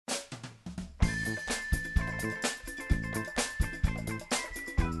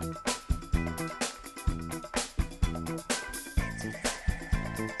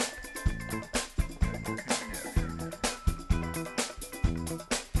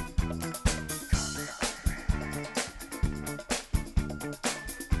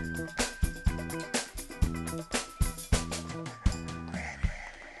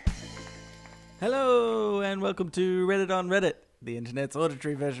Hello, and welcome to Reddit on Reddit, the internet's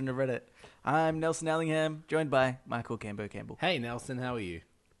auditory version of Reddit. I'm Nelson Allingham, joined by Michael Campbell. Hey Nelson, how are you?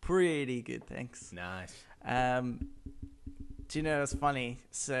 Pretty good, thanks. Nice. Do you know, it's funny,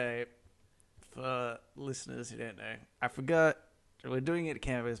 so for listeners who don't know, I forgot, we're doing it at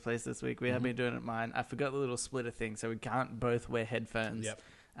Campbell's place this week, we have been doing it at mine. I forgot the little splitter thing, so we can't both wear headphones. Yep.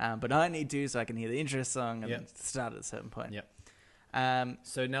 But I need to, so I can hear the intro song and Yep. start at a certain point. Yep. Um,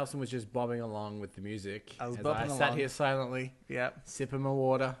 So Nelson was just bobbing along with the music. I was as bobbing I sat along. here silently, Yep. sipping my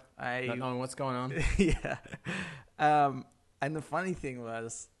water, not knowing what's going on. Yeah. And the funny thing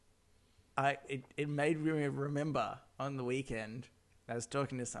was, it made me remember on the weekend, I was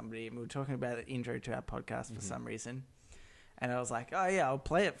talking to somebody and we were talking about the intro to our podcast for some reason. And I was like, oh yeah, I'll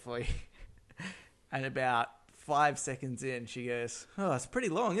play it for you. And about 5 seconds in, she goes, oh, it's pretty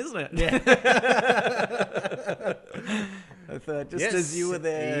long, isn't it? Yeah. I thought, just as you were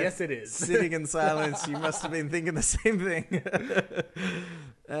there, Yes, it is. sitting in silence, you must have been thinking the same thing.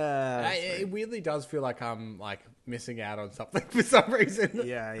 It weirdly does feel like I'm like missing out on something for some reason.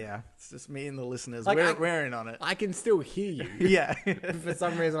 Yeah. It's just me and the listeners. Like, We're in on it. I can still hear you. Yeah. For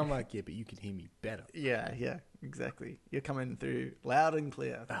some reason, I'm like, yeah, but you can hear me better. Yeah, exactly. You're coming through loud and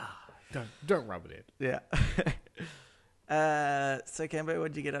clear. Don't rub it in. Yeah. So, Cambo,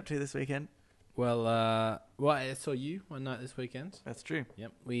 what did you get up to this weekend? Well, I saw you one night this weekend. That's true.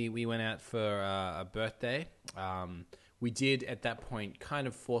 Yep, we went out for a birthday. We did at that point kind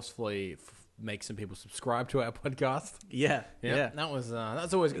of forcefully make some people subscribe to our podcast. Yeah. That was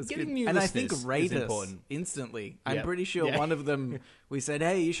that's always good. Getting new and I listeners think rate is us important. instantly. I'm Yep. pretty sure Yeah. one of them, we said,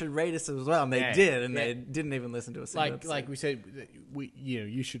 hey, you should rate us as well. And they Yeah. did, and Yeah. they didn't even listen to a single episode. Like we said,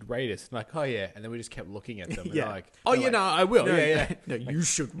 you should rate us. Like, oh yeah, and then we just kept looking at them. And Yeah. like, oh yeah, no, I will. No, Yeah. No, you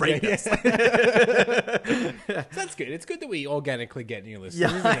should rate us. That's good. It's good that we organically get new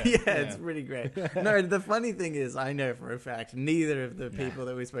listeners. Yeah, Isn't it? it's pretty great. No, the funny thing is, I know for a fact neither of the people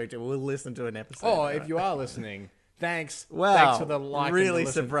that we spoke to will listen to an episode. Oh, if you are listening, thanks. Wow, Thanks for the like. really and the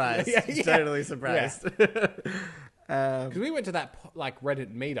listen. surprised. Yeah. Totally surprised. Because we went to that like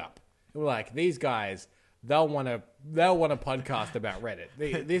Reddit meetup. We're like, these guys, they'll want a podcast about Reddit.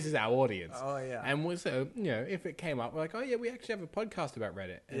 This is our audience. Oh, yeah. And we so if it came up, we're like, oh yeah, we actually have a podcast about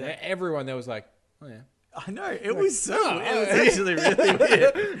Reddit. And Yeah. everyone there was like, oh yeah. I know, it was so, oh, it was actually really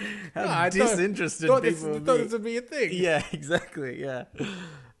weird. How I disinterested thought people thought be. this would be a thing. Yeah, exactly, yeah.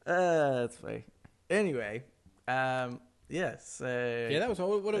 That's funny. Anyway, yeah, so... Yeah, that was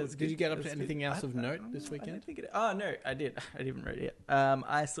all. That's Did you get up That's to anything good. else of note this I weekend? don't think oh, no, I did. I didn't read it yet.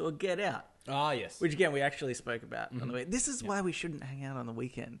 I saw Get Out. Ah, yes. Which again, we actually spoke about on the way. This is why we shouldn't hang out on the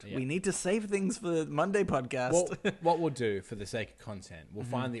weekend. Yeah. We need to save things for the Monday podcast. Well, what we'll do for the sake of content, we'll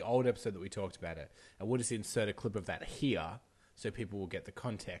find the old episode that we talked about it, and we'll just insert a clip of that here, so people will get the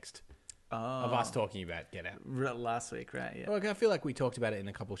context of us talking about Get Out. Last week, right? Yeah. Well, I feel like we talked about it in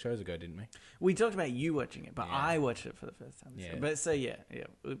a couple of shows ago, didn't we? We talked about you watching it, but Yeah. I watched it for the first time. Yeah. But so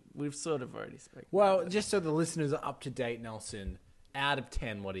we've sort of already spoken. Well, just so the listeners are up to date, Nelson, out of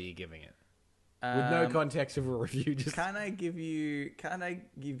 10, what are you giving it? With no context of a review, just Can I give you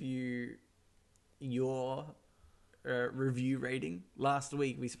your review rating? Last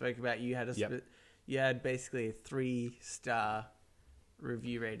week we spoke about you had you had basically a 3-star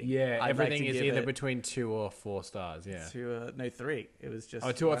review rating. yeah, I'd like everything to is give either it between 2 or 4 stars. Yeah. to no 3. It was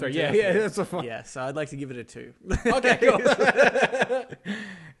just 2 or 1, 3. 2, Yeah, 3. yeah, that's a fine. Yeah, so I'd like to give it a 2. Okay, cool.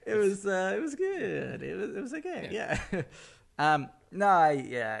 It was good. It was okay. Yeah. No,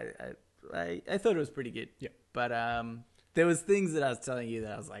 I thought it was pretty good. Yeah. But there was things that I was telling you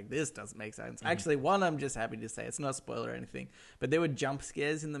that I was like, this doesn't make sense. Actually, one, I'm just happy to say it's not a spoiler or anything, but there were jump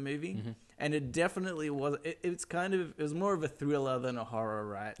scares in the movie, and it definitely was. It was more of a thriller than a horror,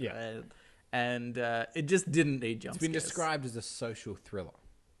 right? Yeah. And it just didn't need jump It's been scares. described as a social thriller.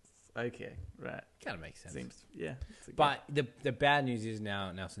 Okay, right. Kind of makes sense. Seems it's a But the bad news is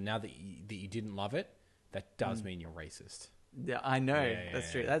now, Nelson, now that you didn't love it, that does mean you're racist. yeah, I know. Yeah,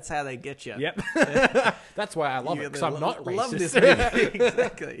 That's true. yeah. That's how they get you. Yep. That's why I love it, because I'm not racist. Love this movie.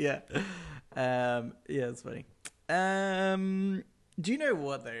 Exactly. Yeah. Yeah, it's funny. Do you know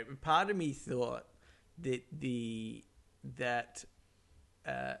what though? Part of me thought that the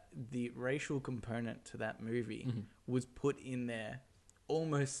racial component to that movie was put in there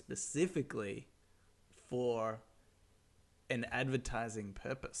almost specifically for an advertising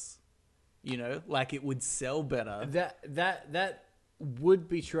purpose. You know, like it would sell better. That would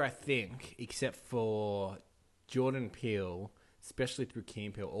be true, I think, except for Jordan Peele, especially through Key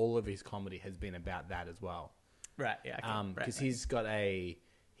and Peele. All of his comedy has been about that as well. Right. Yeah. Okay. Because he's got I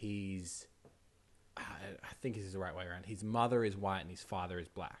think this is the right way around. His mother is white and his father is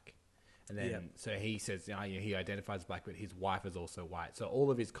black. And then, so he says, he identifies as black, but his wife is also white. So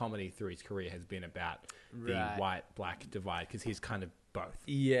all of his comedy through his career has been about the white-black divide, because he's kind of both.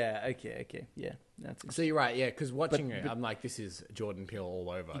 Yeah, okay. Yeah. So you're right, yeah, because watching it, I'm like, this is Jordan Peele all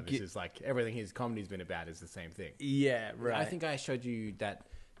over. This is like, everything his comedy's been about is the same thing. Yeah, right. I think I showed you that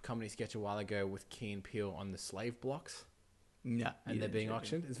comedy sketch a while ago with Key and Peele on the slave blocks. No. And they're being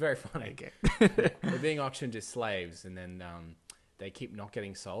auctioned. It's very funny. Okay. They're being auctioned as slaves, and then they keep not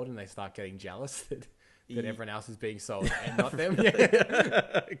getting sold, and they start getting jealous that everyone else is being sold and not them.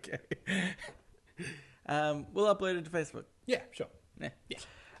 Okay. We'll upload it to Facebook. Yeah, sure. Yeah.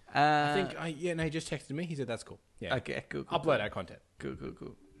 I think, he just texted me. He said that's cool. Yeah. Okay, cool. Upload our content. Cool.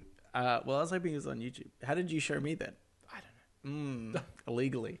 Well, I was hoping it was on YouTube. How did you show me then? I don't know.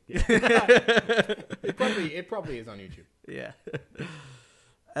 Illegally. It probably is on YouTube. Yeah.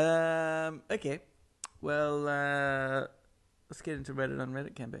 Okay. Well, let's get into Reddit on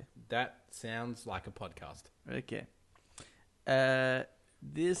Reddit, Cambe. That sounds like a podcast. Okay.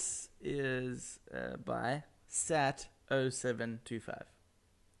 This is by Sat0725.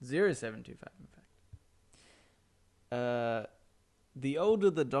 0725, in fact. The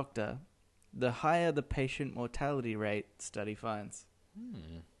older the doctor, the higher the patient mortality rate, study finds.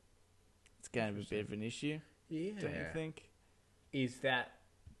 It's kind of a bit of an issue. Yeah. Don't you think? Is that...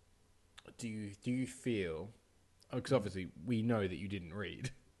 Do you feel... Because obviously we know that you didn't read.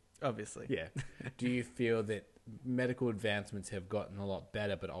 Obviously. Yeah. Do you feel that medical advancements have gotten a lot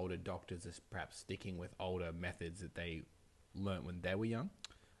better, but older doctors are perhaps sticking with older methods that they learnt when they were young?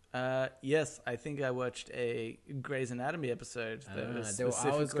 Yes, I think I watched a Grey's Anatomy episode that was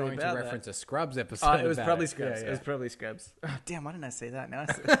specifically I was going to reference a Scrubs episode. Oh, it was probably Scrubs. Yeah. It was probably Scrubs. Oh, damn, why didn't I say that? Now I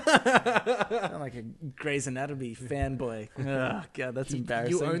sound like a Grey's Anatomy fanboy. Oh, God, that's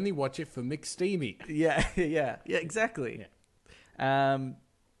embarrassing. You only watch it for McSteamy. Yeah, exactly. Yeah.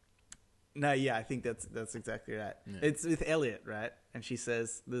 No, yeah, I think that's exactly right. Yeah. It's with Elliot, right? And she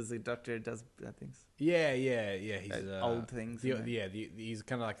says there's a doctor who does bad things. Yeah. He's old things. He's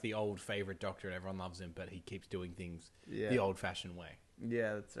kind of like the old favorite doctor, and everyone loves him, but he keeps doing things the old-fashioned way.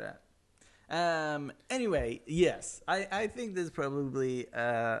 Yeah, that's right. Anyway, yes, I think there's probably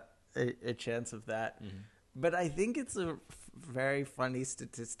a chance of that, but I think it's a very funny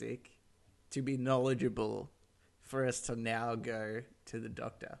statistic to be knowledgeable for us to now go to the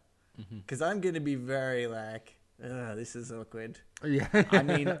doctor. Because I'm going to be very like, this is awkward. Yeah. I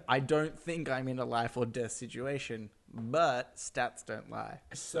mean, I don't think I'm in a life or death situation, but stats don't lie.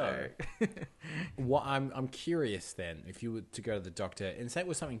 So, what I'm curious then, if you were to go to the doctor and say it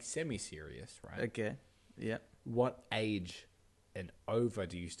was something semi-serious, right? Okay. Yeah. What age and over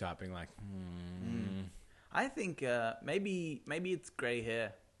do you start being like, I think maybe it's grey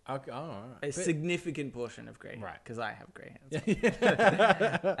hair. Okay, a significant portion of grey hair. Right. Because I have grey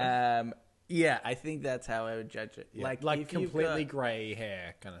hair. Yeah, I think that's how I would judge it. Yeah. Like completely grey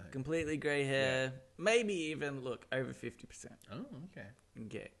hair kind of thing. Completely grey hair. Yeah. Maybe even, over 50%. Oh, okay.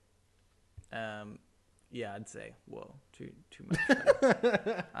 Okay. Yeah, I'd say, whoa, too much.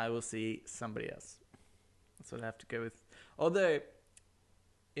 I will see somebody else. That's what I have to go with. Although,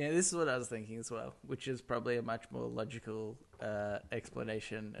 this is what I was thinking as well, which is probably a much more logical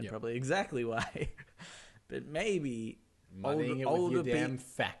explanation and probably exactly why. But maybe older damn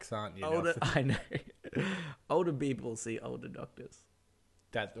facts, aren't you? I know. Older people see older doctors.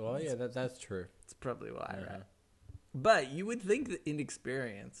 That's true. It's probably why, right? But you would think that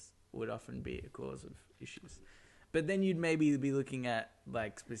inexperience would often be a cause of issues. But then you'd maybe be looking at,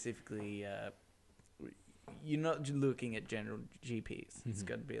 specifically... you're not looking at general GPs. It's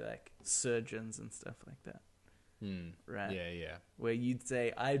got to be surgeons and stuff like that. Right? Yeah. Where you'd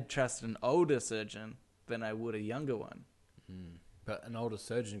say, I'd trust an older surgeon than I would a younger one. But an older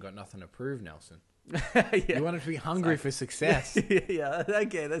surgeon got nothing to prove, Nelson. Yeah. You want to be hungry for success. Yeah,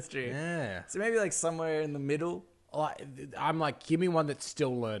 okay, that's true. Yeah. So maybe somewhere in the middle. I'm like, give me one that's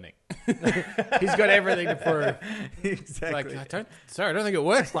still learning. He's got everything to prove. Exactly. I don't think it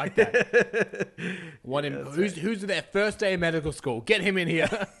works like that. Who's their first day of medical school? Get him in here.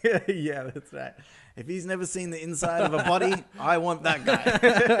 Yeah, that's right. If he's never seen the inside of a body, I want that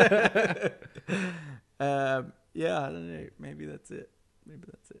guy. Yeah, I don't know. Maybe that's it.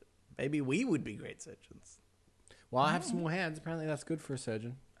 Maybe we would be great surgeons. Well, I have small hands. Apparently that's good for a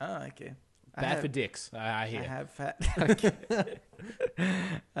surgeon. Oh, okay. Bad for dicks, I hear. I have fat. Okay.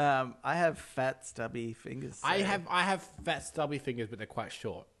 I have fat, stubby fingers. So. I have fat, stubby fingers, but they're quite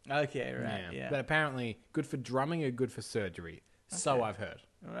short. Okay, right. Yeah. But apparently, good for drumming or good for surgery. Okay. So I've heard.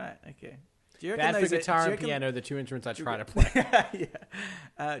 All right. Okay. Do you reckon bad for guitar and piano, the two instruments I try to play.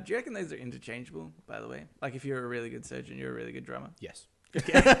 Yeah. Do you reckon those are interchangeable? By the way, if you're a really good surgeon, you're a really good drummer. Yes.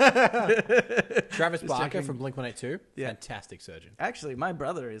 Travis Just Barker checking. from Blink-182, Yeah. fantastic surgeon. Actually, my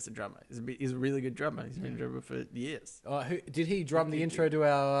brother is a drummer. He's a really good drummer. He's been a drummer for years. Did he drum the intro to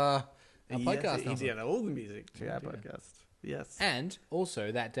our podcast? He Nelson? did all the music to our podcast. Yes. And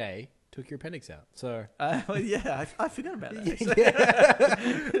also that day took your appendix out. So Well, yeah, I forgot about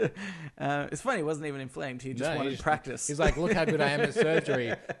that. It's funny. It wasn't even inflamed. He just wanted practice. He's like, look how good I am at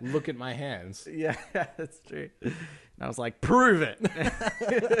surgery. Look at my hands. Yeah, that's true. And I was like, prove it.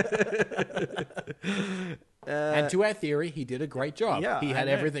 And to our theory, he did a great job. Yeah, he I had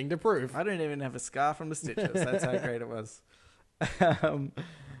know. everything to prove. I don't even have a scar from the stitches. That's how great it was.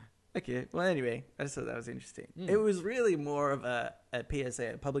 Okay. Well, anyway, I just thought that was interesting. It was really more of a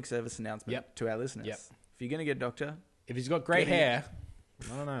PSA, a public service announcement Yep. to our listeners. Yep. If you're going to get a doctor, If he's got great Get him. hair,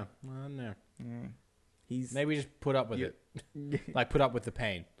 I don't know. he's... Maybe just put up with You- it. Like, put up with the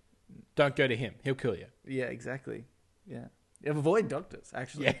pain. Don't go to him. He'll kill you. Yeah, exactly. Yeah. Avoid doctors,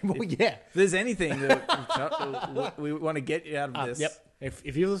 actually. Yeah, well, yeah. If there's anything that we want to get you out of this. Yep.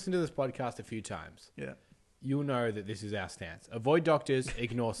 If you listen to this podcast a few times, Yeah. you'll know that this is our stance. Avoid doctors,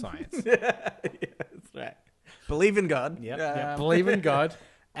 ignore science. That's right. Believe in God. Yep. Believe in God.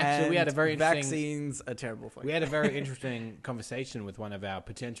 Actually, we had a and very interesting... Vaccines are terrible for you. We had a very interesting conversation with one of our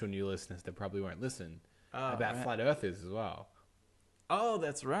potential new listeners that probably won't listen about right. flat earthers as well. Oh,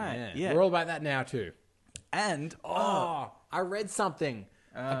 that's right. Yeah. We're all about that now too. And I read something.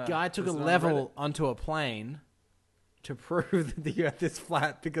 A guy took a there's one level onto a plane to prove that the Earth is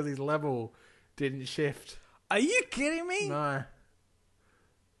flat because his level didn't shift. are you kidding me? No.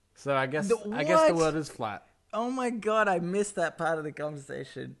 So I guess The the what? world is flat. Oh my God, I missed that part of the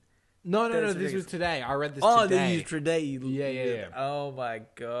conversation. No. That's This ridiculous. was today. I read this Oh, today. they used today. Yeah. Oh my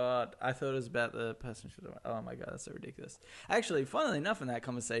God, I thought it was about the person. Oh my God, that's so ridiculous. Actually, funnily enough, in that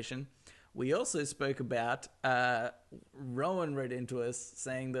conversation, we also spoke about Rowan read into us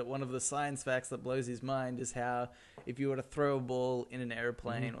saying that one of the science facts that blows his mind is how if you were to throw a ball in an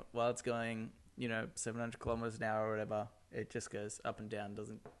airplane while it's going, 700 kilometers an hour or whatever, it just goes up and down,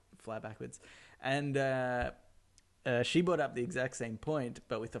 doesn't fly backwards. And she brought up the exact same point,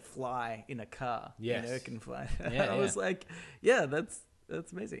 but with a fly in a car. Yes. It can fly. Yeah, I was like, yeah, that's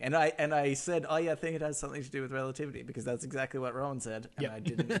amazing. And I said, oh yeah, I think it has something to do with relativity because that's exactly what Rowan said. And Yep. I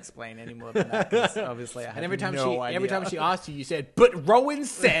didn't explain any more than that because obviously I had And every time no idea. every time she asked you, you said, "But Rowan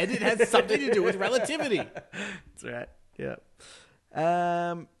said it has something to do with relativity." That's right. Yeah.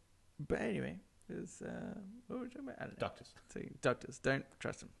 But anyway, there's what were we talking about? I don't know. Doctors. So, doctors, don't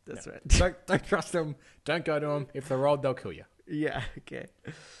trust them. That's right. Don't trust them. Don't go to them. If they're old, they'll kill you. Yeah. Okay.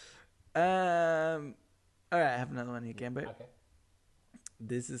 All right. I have another one here, Gambo. Okay.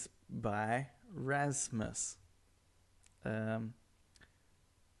 This is by Rasmus.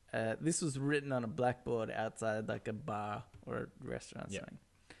 This was written on a blackboard outside like a bar or a restaurant or Yep.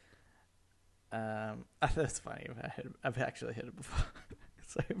 something. I thought it's funny. I've actually heard it before,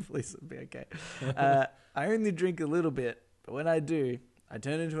 so hopefully it'll be okay. I only drink a little bit, but when I do, I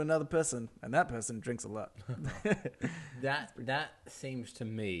turn into another person, and that person drinks a lot. That seems to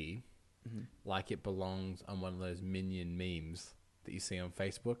me like it belongs on one of those minion memes that you see on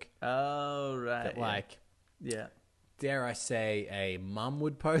Facebook. Oh right, That yeah. dare I say, a mum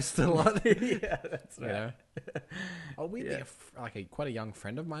would post a lot. Yeah, that's You right. know? Oh, weirdly, Yeah. quite a young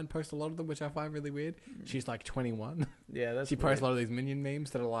friend of mine posts a lot of them, which I find really weird. She's like 21. Yeah, that's She posts a weird. lot of these minion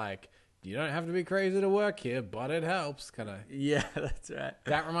memes that are like, "You don't have to be crazy to work here, but it helps." Kind of. Yeah, that's right.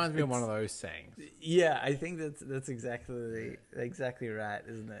 That reminds me of one of those sayings. Yeah, I think that's exactly right,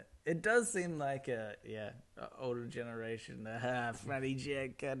 isn't it? It does seem like a older generation, funny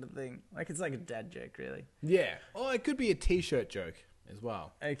joke kind of thing. Like it's like a dad joke, really. Yeah. Oh, it could be a T-shirt joke as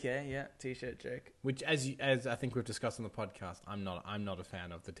well. Okay, yeah, t-shirt joke. Which, as I think we've discussed on the podcast, I'm not a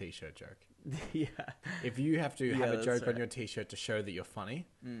fan of the T-shirt joke. Yeah, If you have to have a that's joke on right. your T-shirt to show that you're funny,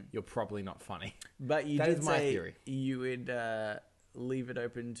 you're probably not funny. but you That did is my say theory. you would leave it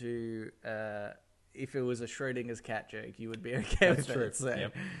open to if it was a Schrodinger's cat joke, you would be okay That's with true. it. So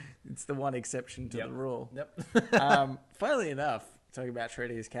Yep. it's the one exception to Yep. the rule. Yep. Funnily enough, talking about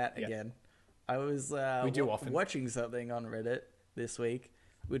Schrodinger's cat Yep. again, I was We do often. watching something on Reddit this week,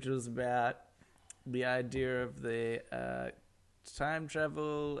 which was about the idea of the time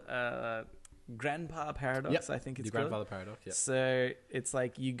travel grandpa paradox. Yep. I think it's The called. grandfather paradox. Yeah. So it's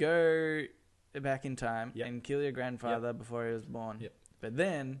like you go back in time Yep. and kill your grandfather before he was born, Yep. but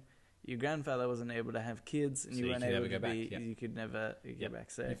then your grandfather wasn't able to have kids, and So you you weren't could able never to go back, be. yep. You could never go Yep.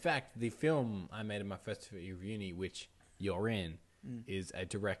 back. So In fact, the film I made in my first year of uni, which you're in, is a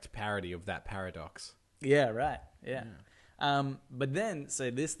direct parody of that paradox. yeah, right, yeah. But then, so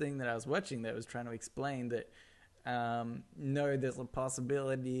this thing that I was watching that was trying to explain that no, there's a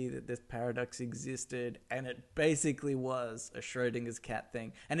possibility that this paradox existed, and it basically was a Schrodinger's cat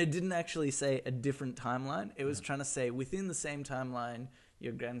thing. And it didn't actually say a different timeline. It was trying to say within the same timeline,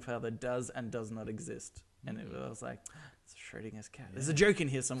 your grandfather does and does not exist. And it was like, it's a Schrodinger's cat. There's a joke in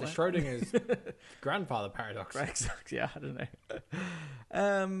here somewhere. The Schrodinger's grandfather paradox. Right, yeah, I don't know.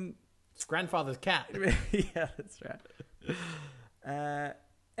 It's grandfather's cat. Yeah, that's right.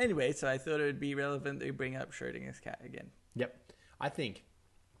 Anyway, so I thought it would be relevant to bring up Schrodinger's cat again. Yep. I think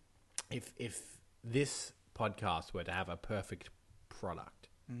if this podcast were to have a perfect product,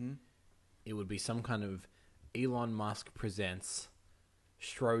 it would be some kind of Elon Musk presents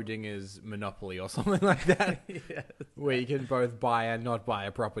Schrodinger's Monopoly or something like that, where you can both buy and not buy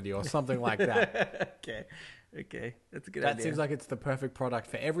a property or something like that. Okay, that's a good idea. That seems like it's the perfect product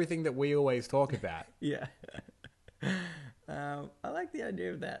for everything that we always talk about. Yeah. I like the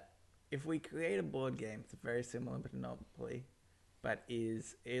idea of that. If we create a board game that's very similar to Monopoly, but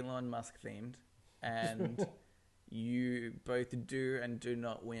is Elon Musk themed, and you both do and do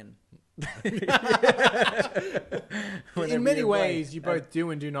not win. In many ways, you both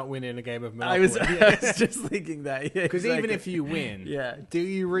do and do not win in a game of Monopoly. I was just thinking that. Because even if you win, do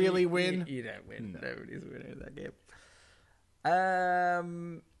you really win? You don't win. No. Nobody's winning that game.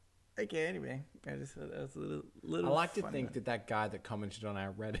 Okay, anyway. I just thought that was a little I like to think that guy that commented on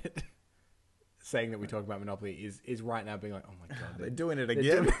our Reddit saying that we talk about Monopoly is right now being like, oh my God. They're doing it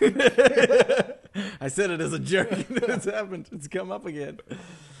again. I said it as a joke and it's happened. It's come up again.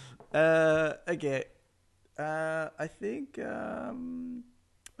 Okay. I think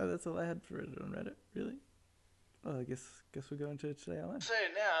that's all I had for it on Reddit, really. Well, I guess we're going to Today I Learned. So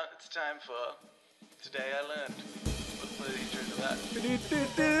now it's time for Today I Learned. Let's play the intro to that.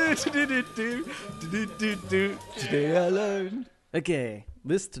 Today I Learned. Okay,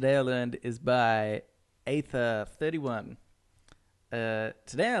 this Today I Learned is by Aether31. Today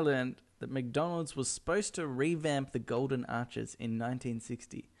I learned that McDonald's was supposed to revamp the Golden Arches in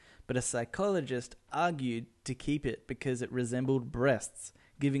 1960, but a psychologist argued to keep it because it resembled breasts,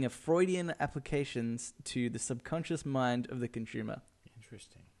 giving a Freudian applications to the subconscious mind of the consumer.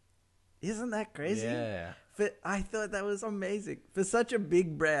 Interesting. Isn't that crazy? Yeah. I thought that was amazing. For such a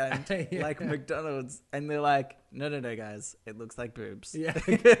big brand like McDonald's, and they're like, no, guys, it looks like boobs. Yeah.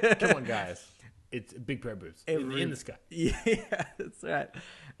 Come on, guys. It's big pair of boobs in the sky. Yeah, that's right.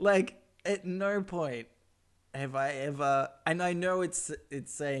 Like, at no point have I ever... And I know it's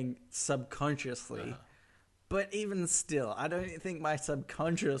saying subconsciously, but even still, I don't think my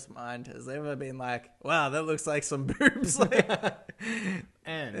subconscious mind has ever been like, wow, that looks like some boobs.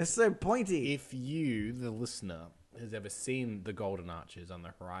 And it's so pointy. If you, the listener, has ever seen the Golden Arches on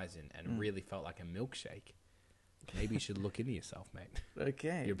the horizon and really felt like a milkshake, maybe you should look into yourself, mate.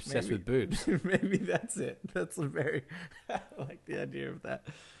 Okay. You're obsessed with boobs. Maybe that's it. That's a very... I like the idea of that.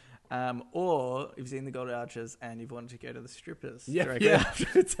 Or you've seen the Golden Arches and you've wanted to go to the strippers. Yeah.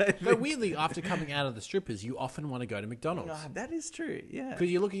 But weirdly, after coming out of the strippers, you often want to go to McDonald's. Oh, that is true, yeah. Because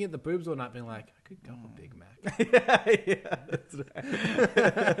you're looking at the boobs all night being like, I could go a Big Mac. Yeah, that's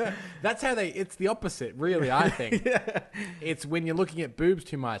right. That's how it's the opposite, really, I think. It's when you're looking at boobs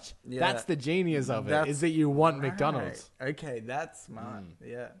too much. Yeah. That's the genius of it, is that you want McDonald's. Okay, that's smart.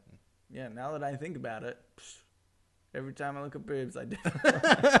 Yeah. Yeah, now that I think about it... Every time I look at boobs, I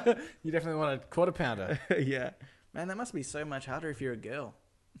definitely... You definitely want a quarter pounder. Yeah. Man, that must be so much harder if you're a girl.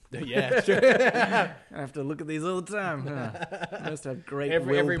 Yeah, sure. I have to look at these all the time. You must have great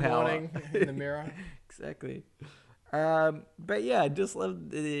willpower. Every morning in the mirror. Exactly. But yeah, I just love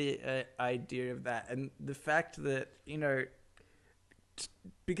the idea of that. And the fact that,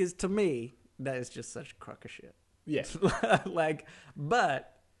 because to me, that is just such a crock of shit. Yeah.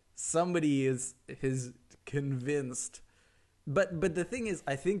 But somebody is convinced, but the thing is,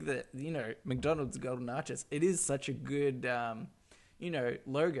 I think that McDonald's Golden Arches, it is such a good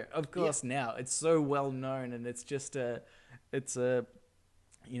logo. Of course, now it's so well known, and it's just it's a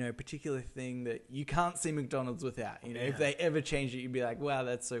particular thing that you can't see McDonald's without. If they ever change it, you'd be like, wow,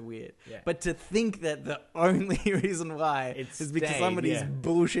 that's so weird. Yeah. But to think that the only reason why is because somebody's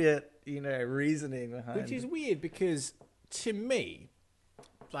bullshit reasoning behind, which is weird, because to me,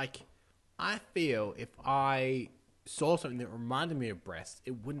 I feel if I saw something that reminded me of breasts,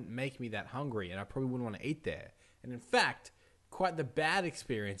 it wouldn't make me that hungry, and I probably wouldn't want to eat there. And in fact, quite the bad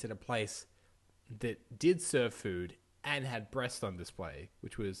experience at a place that did serve food and had breasts on display,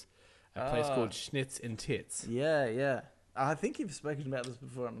 which was a place called Schnitz and Tits. Yeah. I think you've spoken about this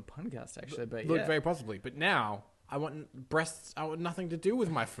before on the podcast, actually. But Look, very possibly. But now, I want breasts. I want nothing to do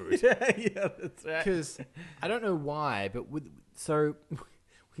with my food. Yeah, that's right. Because I don't know why, but we saw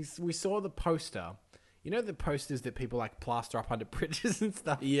the poster You know the posters that people like plaster up under bridges and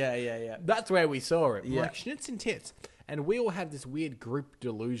stuff? Yeah. That's where we saw it. Yeah. Like Schnitz and Tits. And we all have this weird group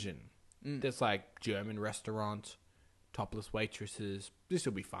delusion. There's like German restaurant, topless waitresses. This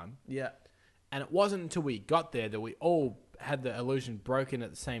will be fun. Yeah. And it wasn't until we got there that we all had the illusion broken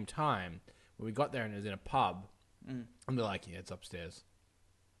at the same time. When we got there and it was in a pub. And they're like, yeah, it's upstairs.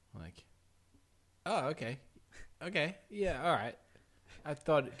 I'm like, oh, okay. Okay. Yeah, all right. I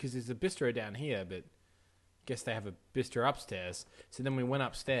thought, because there's a bistro down here, but guess they have a bistro upstairs. So then we went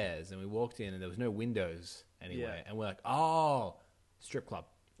upstairs and we walked in and there was no windows anywhere. Yeah. And we're like, oh, strip club.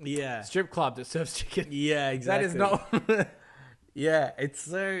 Yeah. Strip club that serves chicken. Yeah, exactly. That is not... Yeah, it's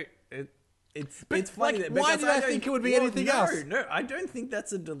so... It's funny like, that why because did I think it would be anything else? No, I don't think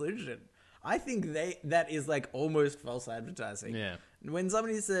that's a delusion. I think that is like almost false advertising. Yeah. When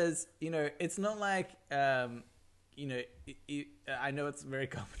somebody says, it's not like, I know it's very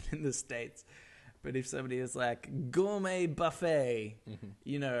common in the States, but if somebody is like gourmet buffet,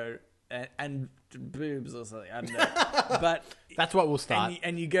 and boobs or something, I don't know, but That's what we'll start.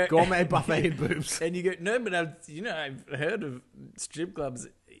 and you go Gourmet buffet and boobs. and you go no, but I've heard of strip clubs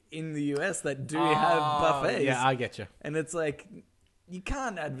in the US that do have buffets. Yeah, I get you. And it's like, you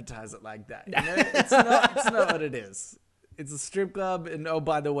can't advertise it like that. It's not what it is. It's a strip club, and oh,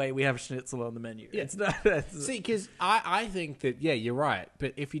 by the way, we have schnitzel on the menu. Yeah. It's not. See, because I think that, yeah, you're right.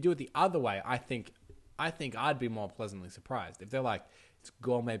 But if you do it the other way, I think I'd be more pleasantly surprised. If they're like, it's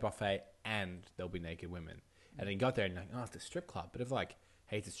gourmet buffet and there'll be naked women. And then you got there and you're like, oh, it's a strip club. But if like,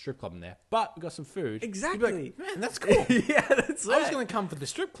 hey, it's a strip club in there, but we got some food. Exactly. You'd be like, man, that's cool. Yeah, that's right. I was going to come for the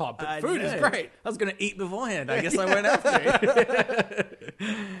strip club, but I food is know. great. I was going to eat beforehand. I guess I won't have to.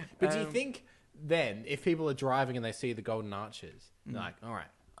 But do you think then, if people are driving and they see the Golden Arches, they're like, all right,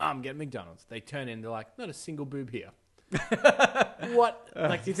 I'm getting McDonald's. They turn in, they're like, not a single boob here. What?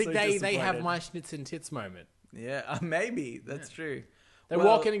 Like, do you think So they have disappointed. my schnitz and tits moment? Yeah, maybe. That's true. They Well,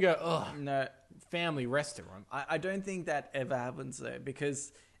 walk in and go, ugh, No, family restaurant. I don't think that ever happens, though,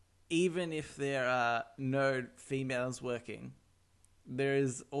 because even if there are no females working, there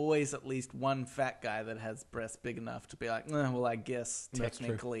is always at least one fat guy that has breasts big enough to be like, well, I guess That's true.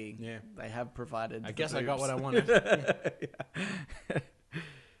 technically Yeah. they have provided. I the guess I got boobs. what I wanted.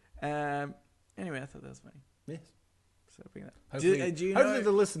 Anyway, I thought that was funny. Yes. So bring that. Hopefully, Do you hopefully know?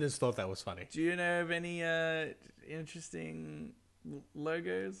 the listeners thought that was funny. Do you know of any interesting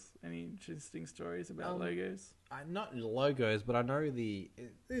logos? Any interesting stories about logos? Not logos, but I know this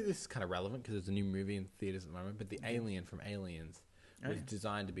is kind of relevant because there's a new movie in theaters at the moment, but the alien from Aliens was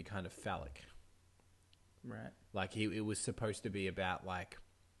designed to be kind of phallic. Right. Like, it was supposed to be about, like,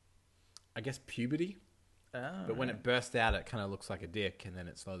 I guess puberty. Oh, But when it bursts out, it kind of looks like a dick, and then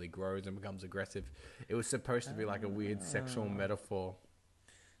it slowly grows and becomes aggressive. It was supposed to be like a weird sexual metaphor.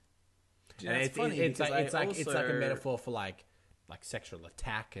 Yeah, And it's funny it's because like I it's like a also- metaphor for like sexual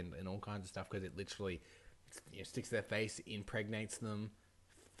attack and all kinds of stuff, because it literally sticks to their face, impregnates them,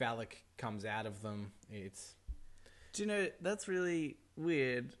 phallic comes out of them. It's Do you know, that's really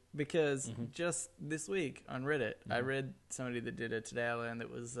weird because just this week on Reddit, I read somebody that did it today. I learned it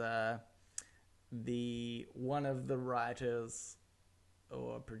was one of the writers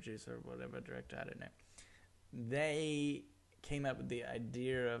or producer or whatever, director, I don't know. They came up with the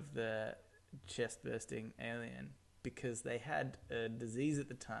idea of the chest bursting alien because they had a disease at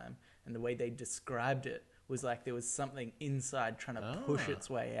the time, and the way they described it was like there was something inside trying to push its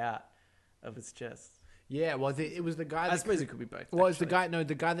way out of its chest. yeah. Well, it was the guy. I suppose it could be both. Well, it's the actually. guy. No,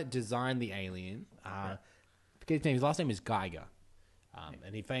 the guy that designed the alien. His last name is Geiger,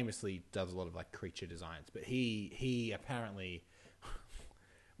 and he famously does a lot of like creature designs. But he apparently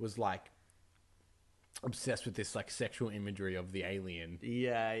was like obsessed with this like sexual imagery of the alien.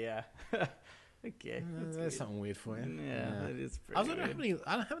 Yeah. Okay. There's That's something weird for you. weird. Yeah, that is pretty I don't weird.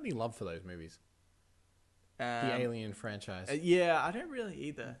 have any love for those movies. The Alien franchise. Yeah, I don't really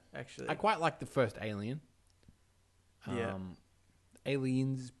either, actually. I quite like the first Alien. Yeah.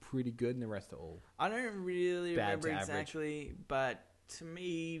 Aliens is pretty good, and the rest are all. I don't really Bad to remember average. exactly, but to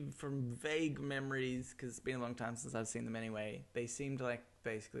me, from vague memories, because it's been a long time since I've seen them anyway, they seemed like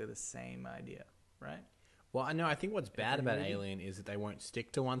basically the same idea, right? Well, I know. I think what's bad Every about movie? Alien is that they won't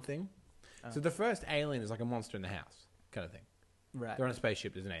stick to one thing. So the first Alien is like a monster in the house kind of thing. Right. They're on a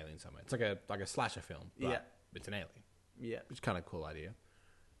spaceship. There's an alien somewhere. It's like a slasher film. But Yeah. It's an alien, Yeah. which is kind of a cool idea.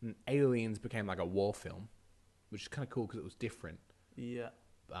 And Aliens became like a war film, which is kind of cool because it was different. Yeah.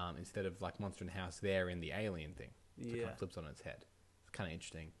 Instead of like monster in the house, they're in the alien thing. So it kind Yeah. of flips on its head. It's kind of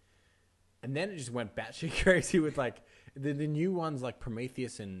interesting. And then it just went batshit crazy with like the new ones, like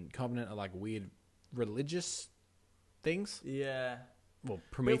Prometheus and Covenant, are like weird religious things. Yeah. well,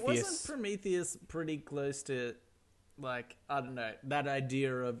 But Prometheus. wasn't Prometheus pretty close to, like, I don't know, that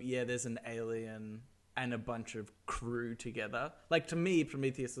idea of, there's an alien and a bunch of crew together? Like, to me,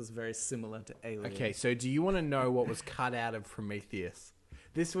 Prometheus was very similar to Alien. Okay, so do you want to know what was cut out of Prometheus?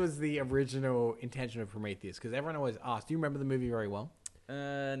 This was the original intention of Prometheus, because everyone always asks, do you remember the movie very well?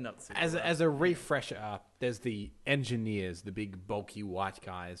 Not super As a refresher, there's the engineers, the big bulky white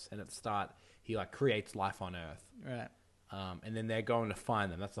guys, and at the start, he like creates life on Earth. Right. And then they're going to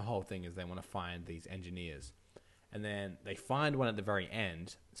find them. That's the whole thing, is they want to find these engineers. And then they find one at the very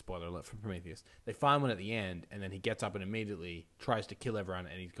end. Spoiler alert for Prometheus. They find one at the end, and then he gets up and immediately tries to kill everyone,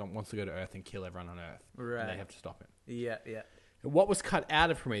 and wants to go to Earth and kill everyone on Earth. Right. And they have to stop him. Yeah. And what was cut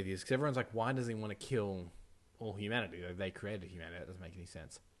out of Prometheus, because everyone's like, why does he want to kill all humanity? Like, they created humanity. That doesn't make any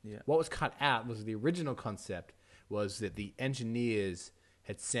sense. Yeah. What was cut out was the original concept was that the engineers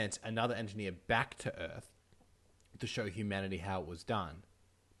had sent another engineer back to Earth to show humanity how it was done.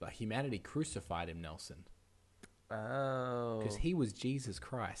 But humanity crucified him, Nelson. Oh. Because he was Jesus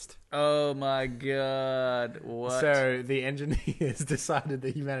Christ. Oh my God. What? So the engineers decided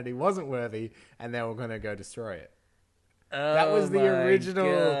that humanity wasn't worthy, and they were going to go destroy it. That was the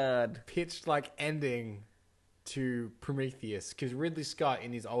original pitched like ending to Prometheus, because Ridley Scott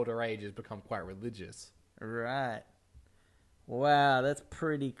in his older age has become quite religious. Right. Wow, that's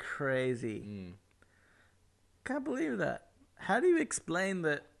pretty crazy. Can't believe that. How do you explain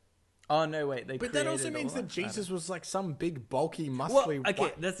that? Oh, no, wait. But that also means that Jesus was like some big, bulky, Well, muscly...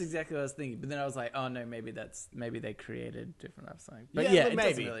 okay, that's exactly what I was thinking. But then I was like, oh, no, maybe they created different life something. But Yeah, it maybe.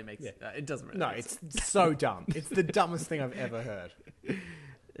 doesn't really make sense. It doesn't really No, make it's sense. so dumb. It's the dumbest thing I've ever heard.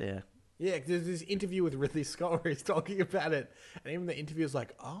 Yeah. Yeah, there's this interview with Ridley Scott where he's talking about it, and even the interviewer's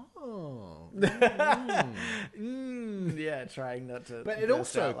like, oh. Yeah, trying not to. But it burst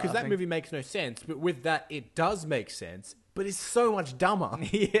also, out because that laughing. movie makes no sense, but with that, it does make sense, but it's so much dumber.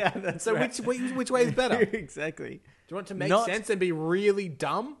 Yeah, that's So right. which way is better? Do Exactly. you want it to make Not- sense and be really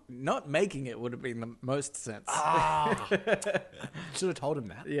dumb? Not making it would have been the most sense. Should have told him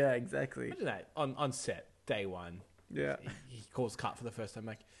that. Yeah, exactly. Imagine that on set, day one. Yeah. He calls cut for the first time,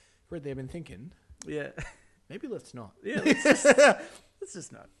 like, Ridley, I've been thinking, Yeah. maybe let's not. Yeah, let's just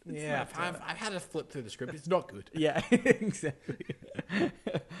not. Let's Yeah, not, I've had to flip through the script. It's not good. Yeah, exactly.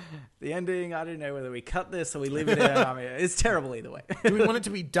 The ending, I don't know whether we cut this or we leave it in. I mean, it's terrible either way. Do we want it to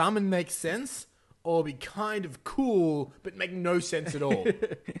be dumb and make sense, or be kind of cool but make no sense at all?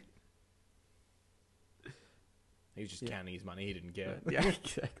 He was just counting his money. He didn't get it. Yeah,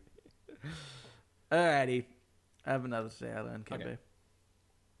 exactly. Alrighty. I have another today I learned, Okay.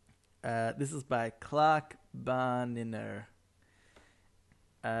 This is by Clark Barniner.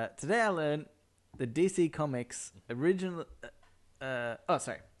 Today I learned the DC Comics original... Today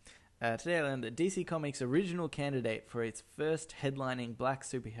I learned that DC Comics' original candidate for its first headlining black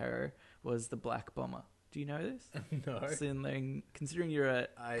superhero was the Black Bomber. Do you know this? No. Considering you're a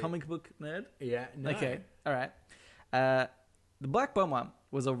comic book nerd? Yeah. No. Okay, all right. The Black Bomber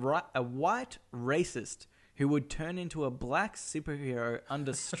was a white racist who would turn into a black superhero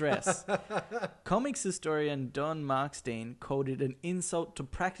under stress. Comics historian Don Markstein called it an insult to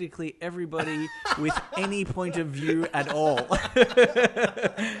practically everybody with any point of view at all.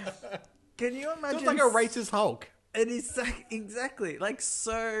 Can you imagine? It's like a racist Hulk. It is exactly like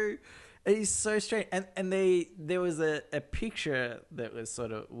so. It is so strange, and there was a picture that was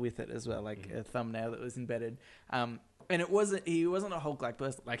sort of with it as well, like a thumbnail that was embedded. And he wasn't a Hulk-like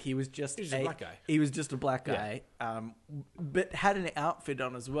person. Like he was just a black guy. He was just a black guy, but had an outfit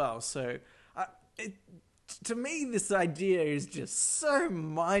on as well. So, to me, this idea is just so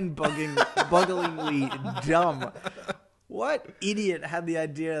mind-bogglingly dumb. What idiot had the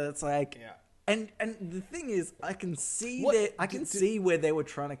idea that's like? Yeah. And the thing is, I can see What- see where they were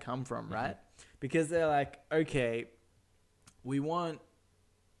trying to come from, right? Because they're like, okay, we want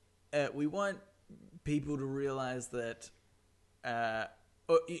people to realize that, we're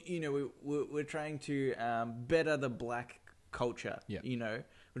trying to better the black culture. Yeah.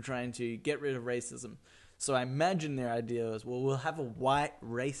 We're trying to get rid of racism. So I imagine their idea was, well, we'll have a white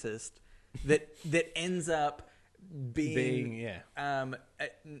racist that ends up being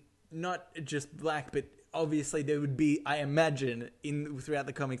not just black, but obviously there would be, I imagine, throughout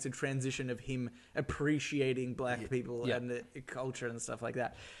the comics, a transition of him appreciating black people and the culture and stuff like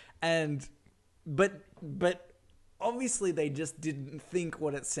that. But obviously they just didn't think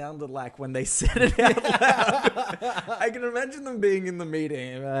what it sounded like when they said it out loud. I can imagine them being in the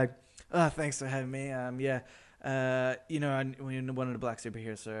meeting and like, oh, thanks for having me. We wanted a black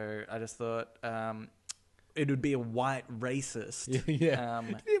superhero, so I just thought it would be a white racist. Yeah.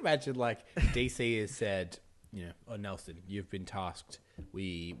 Can you imagine, like, DC has said, oh, Nelson, you've been tasked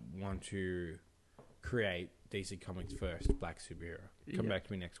we want to create DC Comics' first black superhero. Come back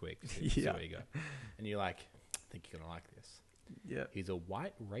to me next week. See where you go. And you're like, I think you're going to like this. Yeah. He's a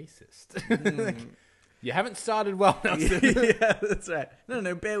white racist. Like, you haven't started well, Nelson. Yeah, that's right.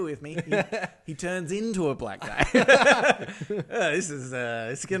 No, bear with me. He turns into a black guy. This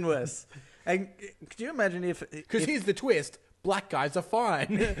is getting worse. And could you imagine if... Because here's the twist. Black guys are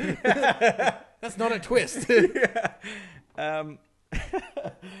fine. That's not a twist.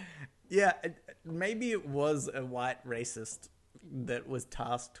 Yeah, maybe it was a white racist that was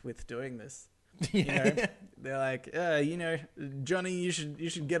tasked with doing this. You know, they're like, Johnny, you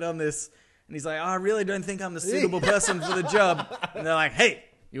should get on this. And he's like, I really don't think I'm the suitable person for the job. And they're like, hey,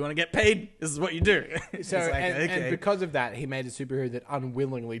 you want to get paid? This is what you do. So, like, and because of that, he made a superhero that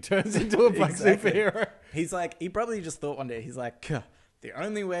unwillingly turns into a black superhero. He's like, he probably just thought one day, he's like, the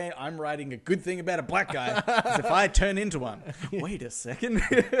only way I'm writing a good thing about a black guy is if I turn into one. Wait a second.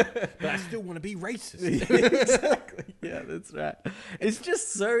 But I still want to be racist. Exactly. Yeah, that's right. It's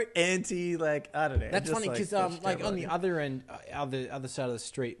just so anti, like, I don't know. That's just funny because, like, on the other end, other side of the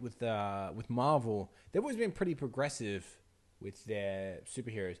street with Marvel, they've always been pretty progressive with their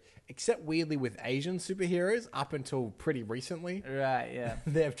superheroes, except weirdly with Asian superheroes up until pretty recently. Right, yeah.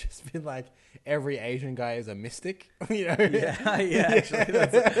 They've just been like, every Asian guy is a mystic, you know? Yeah, actually,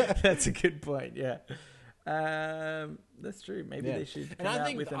 that's a good point, yeah. That's true. Maybe they should come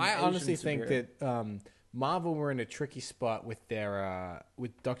out with an I Asian honestly think superhero. that Marvel were in a tricky spot with their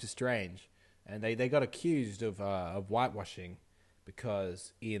with Doctor Strange, and they got accused of whitewashing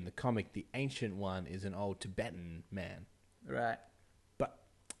because in the comic, the Ancient One is an old Tibetan man. Right. But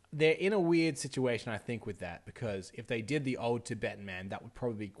they're in a weird situation, I think, with that, because if they did the old Tibetan man, that would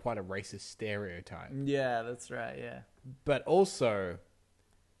probably be quite a racist stereotype. Yeah, that's right, yeah. But also,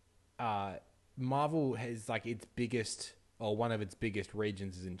 Marvel has, like, its biggest, or one of its biggest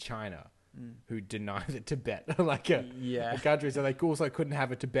regions is in China, who deny the Tibet, like a country, so they also couldn't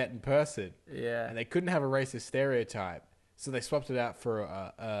have a Tibetan person. Yeah. And they couldn't have a racist stereotype, so they swapped it out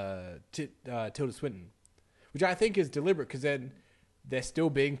for Tilda Swinton. Which I think is deliberate, because then they're still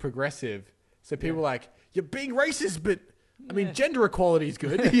being progressive. So people are like, you're being racist, but, I mean, gender equality is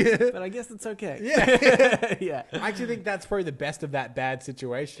good. But I guess it's okay. Yeah. Yeah. I actually think that's probably the best of that bad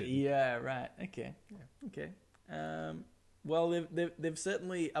situation. Yeah, right. Okay. Okay. Well, they've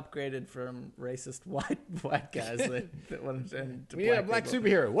certainly upgraded from racist white guys that want to turn into We need a black people.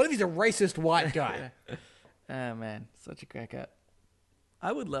 superhero. What if he's a racist white guy? Oh, man. Such a crack up.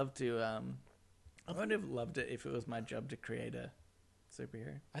 I would love to... I would have loved it if it was my job to create a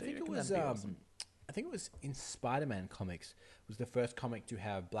superhero. I think it reckon was. that'd be awesome? I think it was in Spider-Man comics. Was the first comic to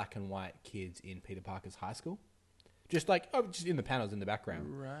have black and white kids in Peter Parker's high school, just in the panels in the background.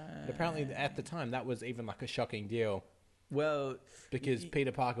 Right. But apparently, at the time, that was even like a shocking deal. Well, Because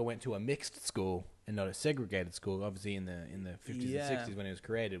Peter Parker went to a mixed school and not a segregated school. Obviously, in the 50s and 60s when it was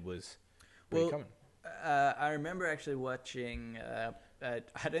created, was pretty common. I remember actually watching.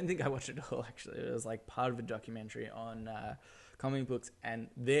 I don't think I watched it all. Actually, it was like part of a documentary on comic books and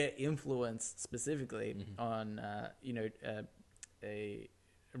their influence specifically on a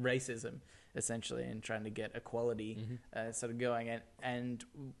racism, essentially, and trying to get equality sort of going. And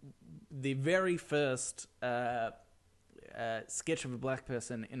the very first sketch of a black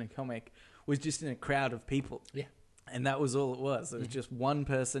person in a comic was just in a crowd of people. Yeah. And that was all it was. It was just one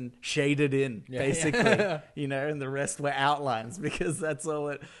person shaded in, basically, you know, and the rest were outlines because that's all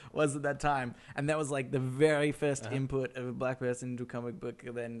it was at that time. And that was like the very first input of a black person into a comic book.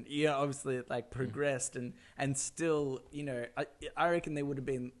 And then, obviously it like progressed and still, I reckon there would have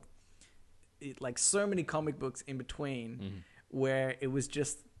been like so many comic books in between where it was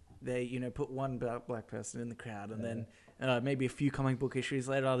just they, put one black person in the crowd and then maybe a few comic book issues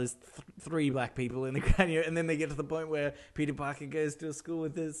later, there's 3 black people in the crowd, and then they get to the point where Peter Parker goes to a school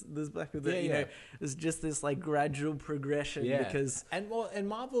with this black people. There's just this like gradual progression because and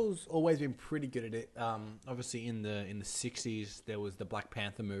Marvel's always been pretty good at it. Obviously, in the 60s, there was the Black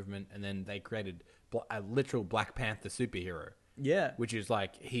Panther movement, and then they created a literal Black Panther superhero. Yeah, which is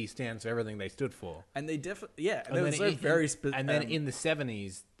like he stands for everything they stood for, and they definitely and then in the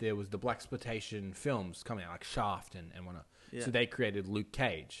 70s there was the blaxploitation films coming out like Shaft and whatnot. Yeah. So they created Luke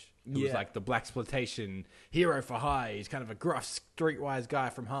Cage, who was like the blaxploitation hero for hire. He's kind of a gruff, streetwise guy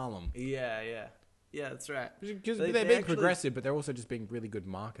from Harlem. Yeah, that's right. Because they're being progressive, but they're also just being really good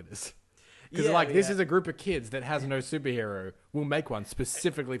marketers. Because this is a group of kids that has no superhero. We'll make one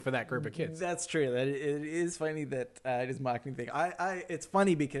specifically for that group of kids. That's true. That it is funny that it is a marketing thing. It's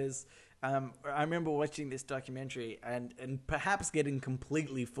funny because I remember watching this documentary and perhaps getting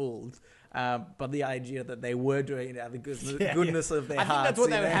completely fooled by the idea that they were doing it out of the goodness of their I hearts. think that's what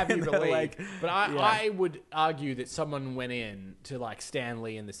they would have you and they're believe. like, But I would argue that someone went in to like Stan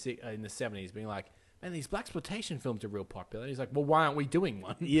Lee in the 70s being like, man, these blaxploitation films are real popular. He's like, well, why aren't we doing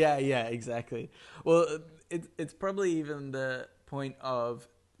one? yeah, exactly. Well, it's probably even the point of,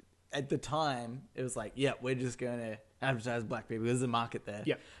 at the time, it was like, yeah, we're just going to advertise black people. There's a market there.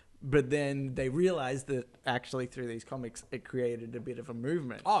 Yeah. But then they realized that actually through these comics, it created a bit of a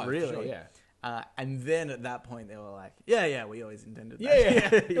movement. Oh, really? sure, yeah. And then at that point, they were like, yeah, we always intended that. Yeah.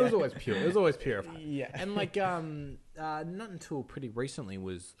 It was always pure. It was always purified. Yeah. And like, not until pretty recently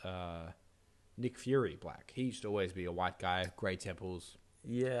was Nick Fury black. He used to always be a white guy, grey temples.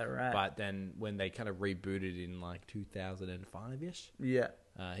 Yeah, right. But then when they kind of rebooted in like 2005-ish, Yeah.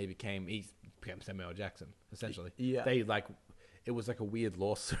 he became Samuel L. Jackson, essentially. Yeah. It was like a weird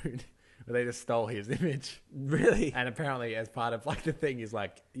lawsuit where they just stole his image. Really? And apparently, as part of like the thing, is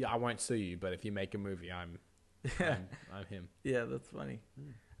like, yeah, I won't sue you, but if you make a movie, I'm him. Yeah, that's funny.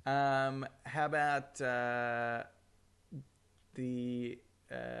 How about the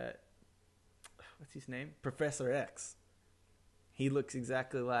what's his name? Professor X. He looks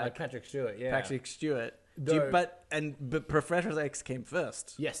exactly Like Patrick Stewart, yeah. Patrick Stewart. Though- But Professor X came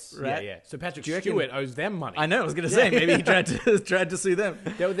first. Yes, right? yeah. So Patrick Do you reckon- Stewart owes them money. I know. I was going to say maybe he tried to sue them,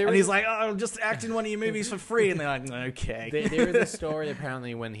 There and is- he's like, "Oh, I'm just acting in one of your movies for free," and they're like, "Okay." There is a story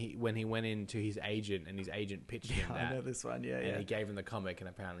apparently when he went into his agent and his agent pitched him I know that, this one. Yeah, and yeah. he gave him the comic, and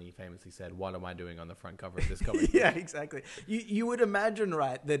apparently he famously said, "What am I doing on the front cover of this comic?" Yeah, exactly. You would imagine,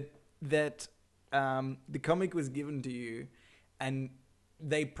 right, that the comic was given to you, and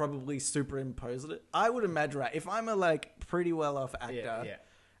they probably superimposed it. I would imagine, right, if I'm a like pretty well off actor, yeah.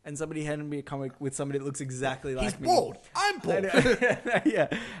 and somebody handed me a comic with somebody that looks exactly like He's me, bald. I'm bald. yeah,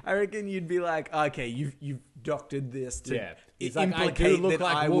 I reckon you'd be like, okay, you've doctored this to Yeah. He's like, I do implicate look that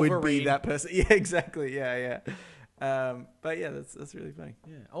like I would be Wolverine. that person. Yeah, exactly. Yeah. But yeah, that's really funny.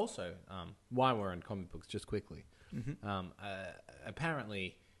 Yeah. Also, while we're in comic books, just quickly,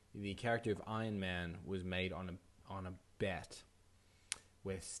 apparently the character of Iron Man was made on a bet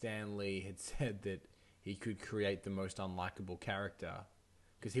where Stan Lee had said that he could create the most unlikable character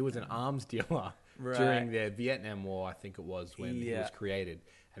because he was an arms dealer during the Vietnam War, I think it was, when he was created.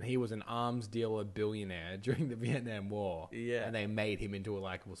 And he was an arms dealer billionaire during the Vietnam War. Yeah. And they made him into a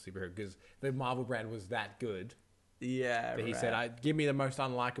likable superhero because the Marvel brand was that good. Yeah, But he said, give me the most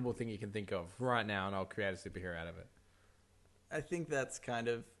unlikable thing you can think of right now, and I'll create a superhero out of it. I think that's kind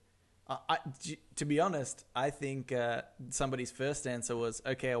of. To be honest, I think somebody's first answer was,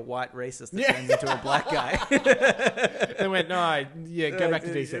 okay, a white racist that turns into a black guy. They went, go back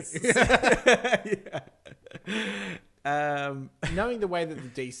to DC. Knowing the way that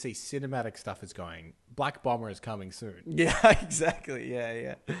the DC cinematic stuff is going, Black Bomber is coming soon. Yeah, exactly.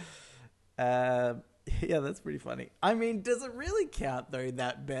 Yeah. Yeah, that's pretty funny. I mean, does it really count, though,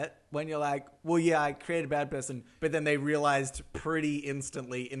 that bet? When you're like, well, yeah, I created a bad person, but then they realized pretty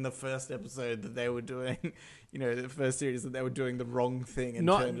instantly in the first episode that they were doing, the first series, that they were doing the wrong thing and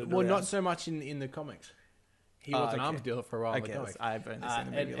turned it around. Not so much in the comics. He was an arms dealer for a while in the comics. I've only seen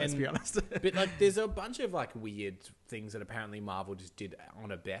the movie, let's be honest. But like, there's a bunch of like weird things that apparently Marvel just did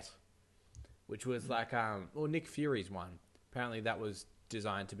on a bet, which was like, Nick Fury's one. Apparently that was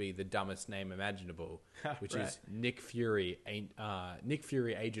designed to be the dumbest name imaginable, which is Nick Fury, Agent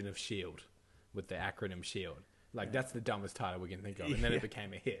of S.H.I.E.L.D., with the acronym S.H.I.E.L.D. Like, that's the dumbest title we can think of. And then it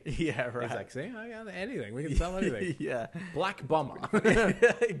became a hit. Yeah, right. It's like, see, I got anything. We can sell anything. Yeah. Black Bomber.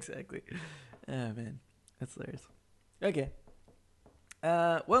 Yeah, exactly. Oh, man. That's hilarious. Okay.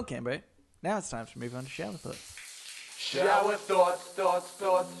 Well, Cambo, now it's time to move on to shower thoughts. Shower thoughts, shower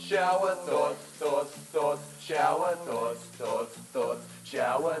thoughts, shower thoughts, shower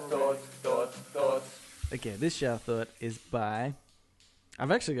thoughts. Okay, this shower thought is by... I've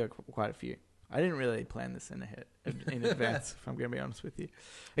actually got quite a few. I didn't really plan this in advance, if I'm going to be honest with you.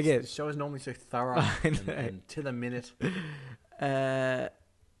 Okay, The show is normally so thorough and to the minute. okay,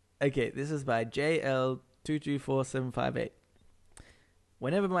 this is by JL224758.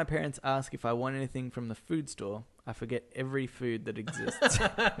 Whenever my parents ask if I want anything from the food store, I forget every food that exists.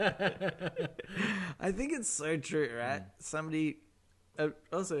 I think it's so true, right? Somebody...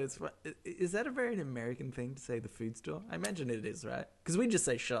 also, is that a very American thing to say, the food store? I imagine it is, right? Because we just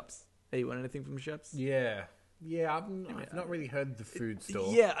say shops. Hey, you want anything from shops? Yeah. Yeah, I've not really heard the food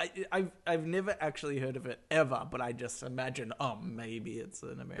store. Yeah, I've never actually heard of it ever, but I just imagine, maybe it's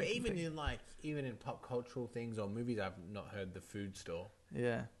an American But even thing. even in pop cultural things or movies, I've not heard the food store.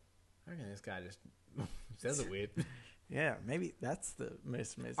 Yeah. I reckon this guy just says it weird. Yeah, maybe that's the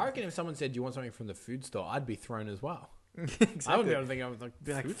most amazing. I reckon if someone said, "Do you want something from the food store?" I'd be thrown as well. Exactly. I wouldn't be able to think. I was like,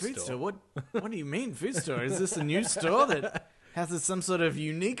 Be like, food store. What do you mean food store? Is this a new store that has some sort of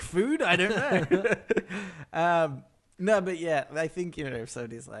unique food? I don't know. No, but yeah, I think, if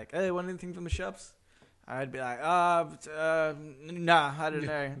somebody's like, hey, want anything from the shops? I'd be like, nah, I don't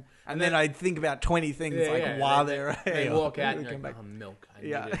know. And then I'd think about 20 things while they're They walk out and come come back. back. Oh, milk. I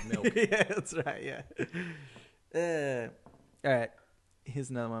Yeah. needed milk. Yeah, that's right, yeah. All right, here's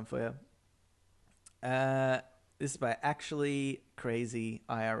another one for you. This is by Actually Crazy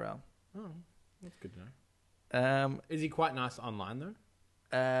IRL. Oh, that's good to know. Is he quite nice online though?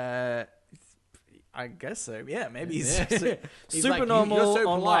 I guess so. Yeah, maybe he's Yeah. super like, normal You're so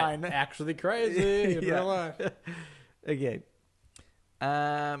online. polite. Actually crazy in Yeah. real life. Okay.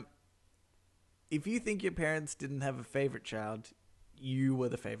 If you think your parents didn't have a favorite child, you were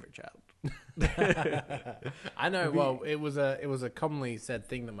the favorite child. I know. Well, it was a commonly said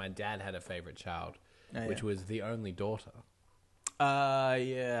thing that my dad had a favorite child, which was the only daughter.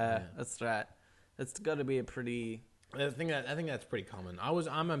 Yeah, that's right. That's got to be a pretty. I think that's pretty common.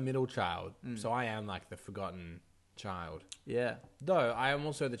 I'm a middle child, so I am like the forgotten child. Yeah. Though I am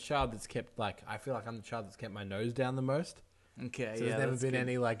also the child that's kept I feel like I'm the child that's kept my nose down the most. Okay. So yeah, there's never that's been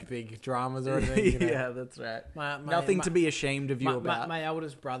good. any big dramas or anything. Yeah, that's right. My- Nothing to be ashamed of you about. My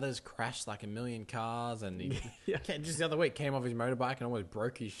eldest brother's crashed like a million cars, and he Yeah. just the other week came off his motorbike and almost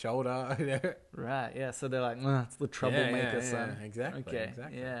broke his shoulder. You know? Right. Yeah. So they're like, it's the troublemaker son. Exactly. Okay.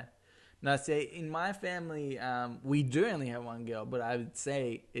 Exactly. Yeah. No, see, in my family, we do only have one girl, but I would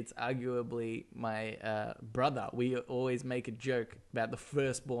say it's arguably my brother. We always make a joke about the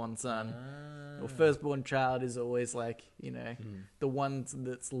firstborn son. Or firstborn child is always like, the one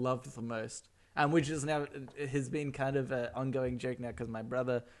that's loved the most. Which is now has been kind of an ongoing joke now because my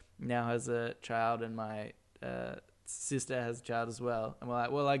brother now has a child and my sister has a child as well. And we're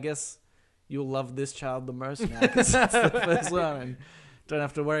like, well, I guess you'll love this child the most now because it's the first one. And don't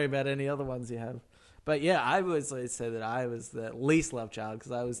have to worry about any other ones you have. But yeah, I would always say that I was the least loved child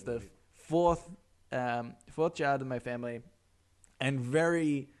because I was the fourth child in my family, and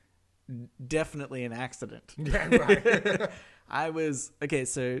very definitely an accident. Yeah, right. I was okay.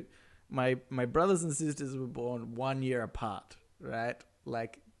 So my brothers and sisters were born 1 year apart, right?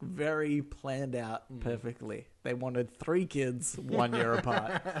 Like very planned out perfectly. They wanted 3 kids 1 year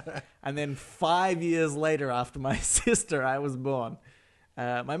apart, and then 5 years later, after my sister, I was born.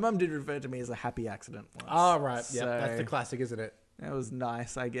 My mum did refer to me as a happy accident once. Oh, right. Yeah, So that's the classic, isn't it? that was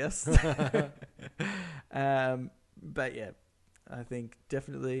nice, I guess. But yeah, I think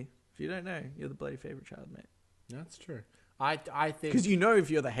definitely, if you don't know, you're the bloody favorite child, mate. That's true. I think Because you know if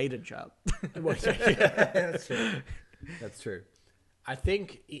you're the hated child. Well, yeah, that's true. That's true. I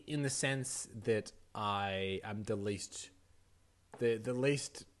think in the sense that I am the least, the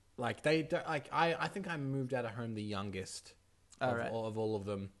least like they don't, like I think I moved out of home the youngest of all of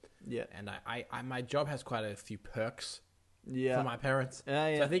them. Yeah. And I my job has quite a few perks Yeah. for my parents.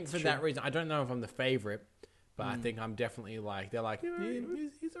 Yeah, So I think it's for true. that reason, I don't know if I'm the favorite, but I think I'm definitely they're like, he's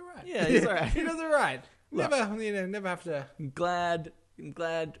all right. Yeah, he's all right. He does all right. Look. Never have to. I'm glad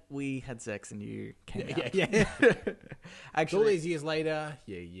we had sex and you came out. Yeah. Actually, All these years later,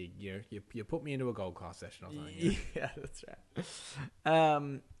 you put me into a gold class session or something. You know? yeah, that's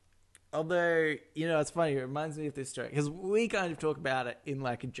right. Although, it's funny, it reminds me of this story because we kind of talk about it in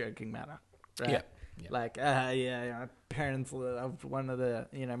like a joking manner, right? Yeah. Like, my parents loved one of the,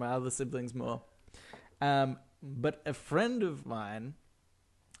 my other siblings more. But a friend of mine,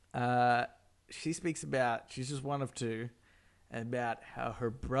 she's just one of two, about how her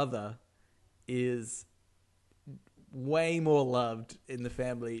brother is way more loved in the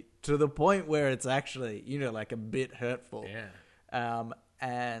family to the point where it's actually, like a bit hurtful. Yeah.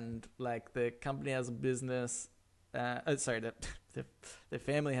 And like the company has a business, the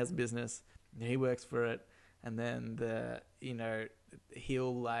family has a business, and he works for it, and then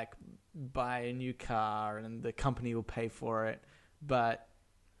he'll like buy a new car and the company will pay for it, but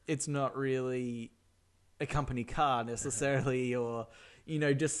it's not really a company car necessarily, or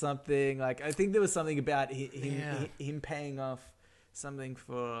just something like, I think there was something about him paying off something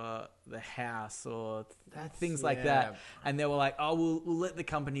for the house or things like that, and they were like, oh, we'll let the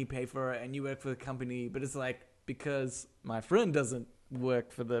company pay for it and you work for the company. But it's like, because my friend doesn't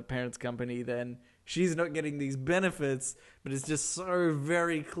work for the parents' company, then she's not getting these benefits. But it's just so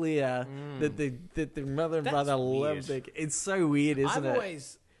very clear that the mother and brother love the. It's so weird, isn't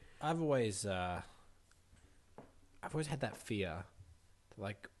it? I've always had that fear,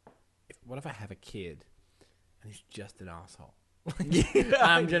 like, what if I have a kid and he's just an asshole?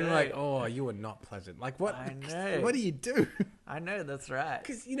 I'm generally like, oh, you are not pleasant. Like, what? I know. What do you do? I know, that's right.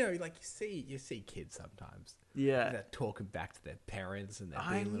 Because like you see kids sometimes. Yeah. They're talking back to their parents and they're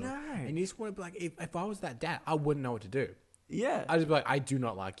I being little, know. and you just want to be like, if I was that dad, I wouldn't know what to do. Yeah. I'd just be like, I do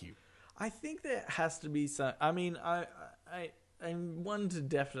not like you. I think there has to be some. I mean, I'm one to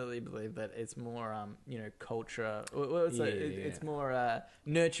definitely believe that it's more, culture. It's more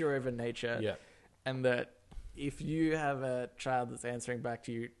nurture over nature. Yeah. And that if you have a child that's answering back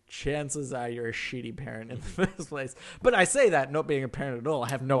to you, chances are you're a shitty parent in the first place. But I say that not being a parent at all. I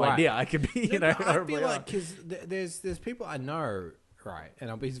have no Right. idea. I could be, I horribly feel wrong. like because there's people I know, right, and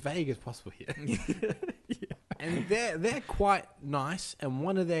I'll be as vague as possible here. And they're quite nice, and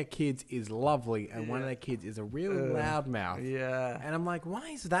one of their kids is lovely, and one of their kids is a real loudmouth. Yeah. And I'm like, why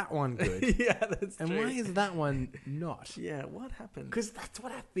is that one good? Yeah, that's And true. why is that one not? Yeah, what happened? Because that's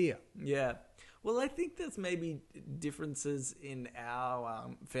what I fear. Yeah. Well, I think there's maybe differences in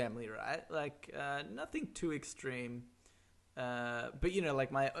our family, right? Like, nothing too extreme. But,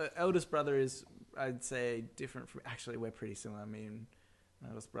 like my eldest brother is, I'd say, different from... Actually, we're pretty similar, me and my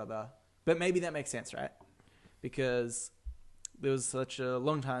eldest brother. But maybe that makes sense, right? Because there was such a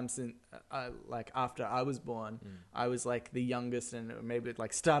long time since, after I was born, I was like the youngest, and maybe it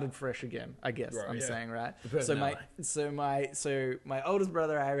like started fresh again. I guess Right, I'm yeah. saying, right? But So my oldest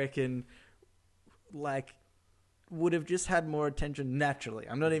brother, I reckon, like, would have just had more attention naturally.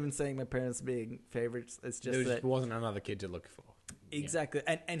 I'm not even saying my parents being favorites. It's just There that just wasn't another kid to look for. exactly,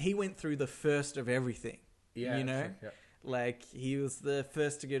 and he went through the first of everything. Yeah. you know. Sure, yeah. Like, he was the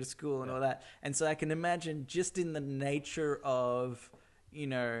first to go to school and all that. And so I can imagine just in the nature of,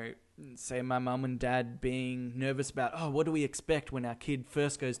 say my mum and dad being nervous about, what do we expect when our kid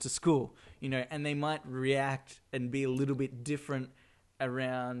first goes to school? And they might react and be a little bit different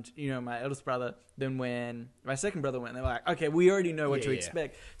around, my eldest brother than when my second brother went. They were like, okay, we already know what to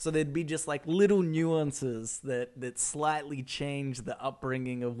expect. So there'd be just like little nuances that slightly change the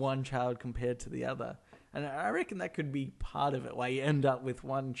upbringing of one child compared to the other. And I reckon that could be part of it, why you end up with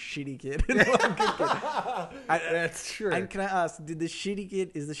one shitty kid and one good kid. That's true. And can I ask, is the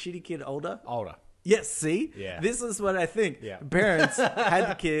shitty kid older? Older. Yes, see? Yeah. This is what I think. Yeah. Parents had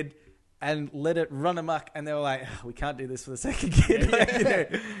the kid and let it run amok, and they were like, we can't do this for the second kid.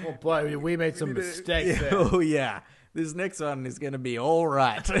 Well, boy, we made some mistakes there. Oh, yeah. This next one is going to be all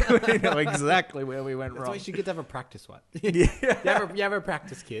right. We know exactly where we went That's wrong. why you should get to have a practice one. Yeah. You have a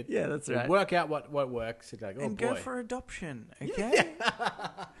practice kid. Yeah, that's You right. work out what works. You're like, oh And boy. go for adoption, okay?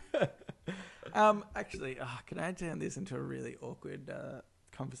 Actually, can I turn this into a really awkward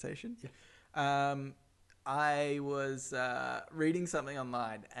conversation? Yeah. I was reading something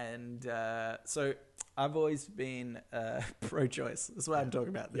online, and so I've always been pro-choice. That's what I'm talking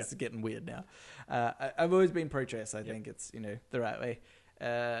about. This is getting weird now. I've always been pro-choice. I think it's the right way,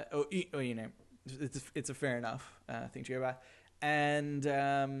 or it's a fair enough thing to go by. And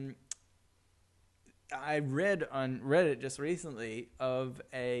I read on Reddit just recently of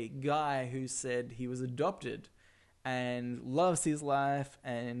a guy who said he was adopted and loves his life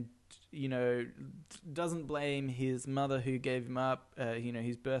and doesn't blame his mother who gave him up,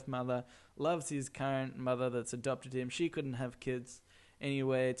 his birth mother, loves his current mother that's adopted him. She couldn't have kids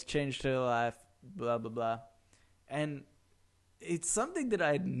anyway. It's changed her life, blah, blah, blah. And it's something that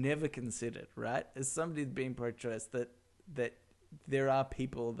I had never considered, right? As somebody being pro-choice, that there are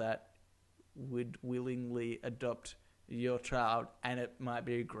people that would willingly adopt your child, and it might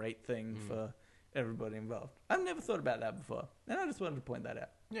be a great thing for everybody involved. I've never thought about that before, and I just wanted to point that out.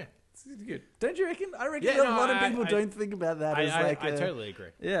 Yeah. It's good. Don't you reckon? I reckon Yeah, a lot of people I don't think about that as I like... totally agree.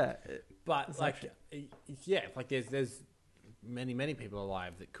 Yeah. But like there's many people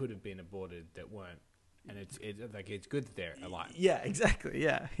alive that could have been aborted that weren't, and it's good that they're alive. Yeah, exactly.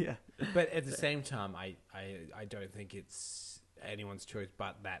 Yeah. But at the same time, I don't think it's anyone's choice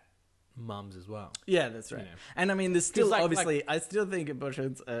but that mum's as well. Yeah, that's right. And I mean, there's still, obviously, I still think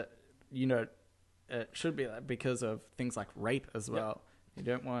abortions, should be like because of things like rape as well. You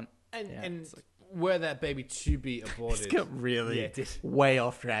don't want... And were that baby to be aborted... It's got really it did. way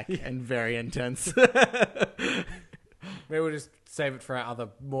off track and very intense. Maybe we'll just save it for our other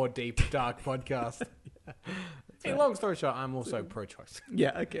more deep, dark podcast. Hey, long story short, I'm also pro-choice.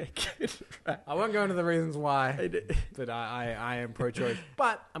 Yeah, okay. Good. Right. I won't go into the reasons why, but I am pro-choice.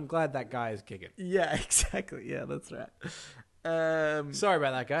 But I'm glad that guy is kicking. Yeah, exactly. Yeah, that's right. Sorry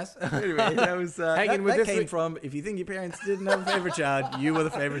about that, guys. Anyway, that was Hanging with that this came from, if you think your parents didn't have a favorite child, you were the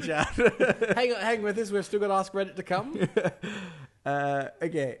favorite child. hang with this. We've still got to ask Reddit to come.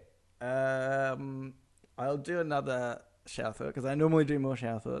 Okay. I'll do another shower thought because I normally do more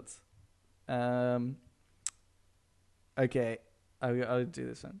shower thoughts. Okay. I'll do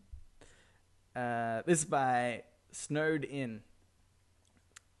this one. This is by Snowed In.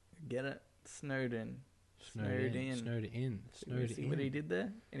 Get it? Snowed In. Snowed in. See what he did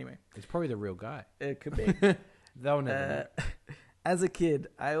there? Anyway. It's probably the real guy. It could be. They'll never know. As a kid,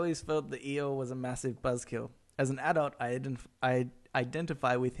 I always felt that Eeyore was a massive buzzkill. As an adult, I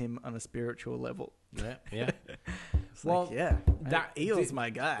identify with him on a spiritual level. Yeah. It's Eeyore's my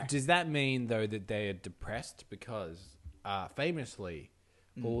guy. Does that mean, though, that they are depressed? Because famously,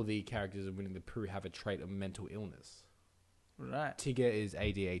 all the characters in Winnie the Pooh have a trait of mental illness. Right. Tigger is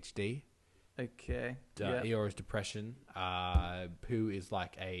ADHD. Okay. Eeyore is depression. Pooh is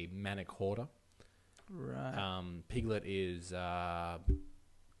like a manic hoarder. Right. Piglet is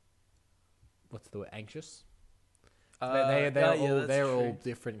what's the word? Anxious. They're all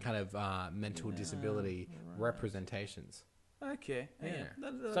different kind of mental disability representations. Okay. Yeah.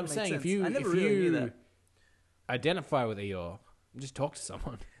 That So I'm makes saying sense. if you I never really knew that. identify with Eeyore, just talk to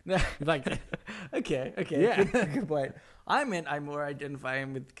someone. No. Like, Okay. Yeah. Good point. I meant I more identify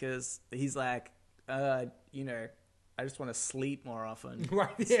him with because he's like, I just want to sleep more often.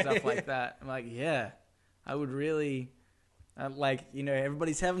 Right, Stuff like that. I'm like, yeah, I would really,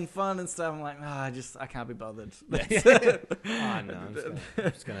 everybody's having fun and stuff. I'm like, I can't be bothered. no, I'm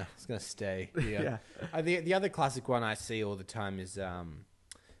just gonna stay. Yeah. The other classic one I see all the time is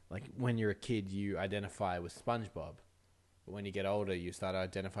like when you're a kid, you identify with SpongeBob, but when you get older, you start to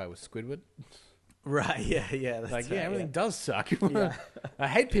identify with Squidward. Right. Yeah. That's right, everything does suck. Yeah. I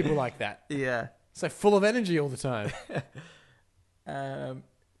hate people like that. Yeah. So full of energy all the time.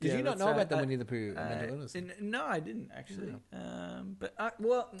 Did you not know about the Winnie the Pooh mental illness? No, I didn't actually. But I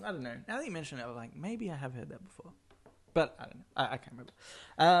don't know. Now that you mention it, I'm like, maybe I have heard that before. But I don't know. I can't remember.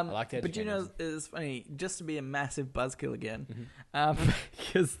 I like that. But it's funny just to be a massive buzzkill again. Mm-hmm.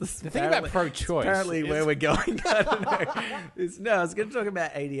 Because the thing about pro-choice, apparently where we're going. I don't know. I was going to talk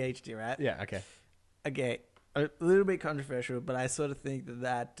about ADHD, right? Yeah. Okay. A little bit controversial, but I sort of think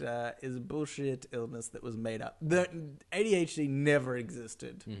that is a bullshit illness that was made up. The ADHD never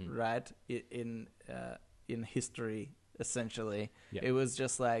existed, right? In history, essentially, it was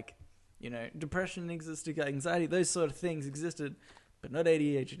just like, depression existed, anxiety, those sort of things existed, but not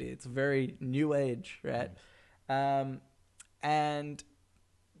ADHD. It's a very new age, right? And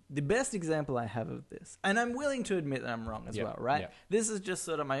the best example I have of this, and I'm willing to admit that I'm wrong as well, right? This is just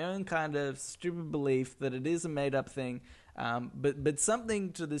sort of my own kind of stupid belief that it is a made-up thing. But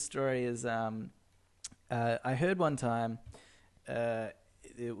something to this story is I heard one time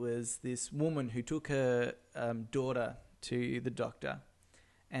it was this woman who took her daughter to the doctor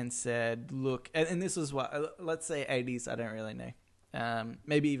and said, look, and this was what, let's say 80s, I don't really know.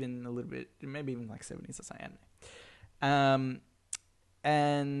 Maybe even a little bit, maybe even like 70s or something, I don't know.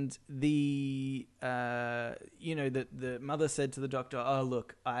 And the mother said to the doctor, "Oh,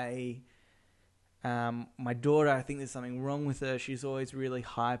 look, my daughter, I think there's something wrong with her. She's always really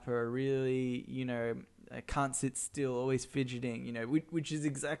hyper, really, can't sit still, always fidgeting, which is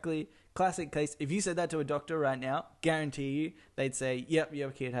exactly classic case. If you said that to a doctor right now, guarantee you, they'd say, yep,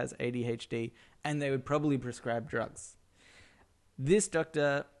 your kid has ADHD, and they would probably prescribe drugs. This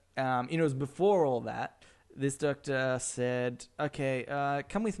doctor, it was before all that. This doctor said, okay,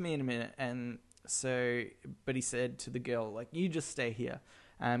 come with me in a minute. And so, but he said to the girl, like, you just stay here.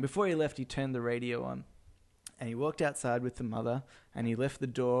 And before he left, he turned the radio on and he walked outside with the mother and he left the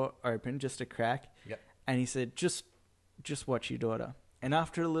door open, just a crack. Yep. And he said, just watch your daughter. And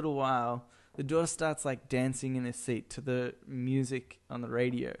after a little while, the daughter starts like dancing in her seat to the music on the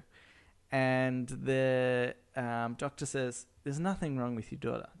radio. And the doctor says, there's nothing wrong with your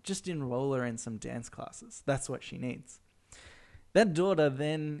daughter. Just enroll her in some dance classes. That's what she needs. That daughter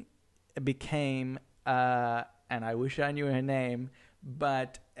then became, and I wish I knew her name,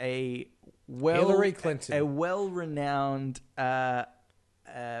 but Hillary Clinton, a well-renowned ballet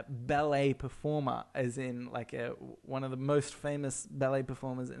performer, as in like one of the most famous ballet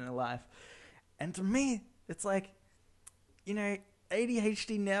performers in her life. And to me, it's like,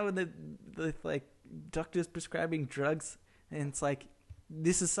 ADHD now with the like doctors prescribing drugs, and it's like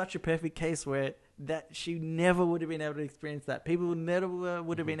this is such a perfect case where that she never would have been able to experience that. People never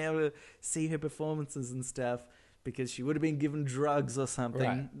would have been able to see her performances and stuff because she would have been given drugs or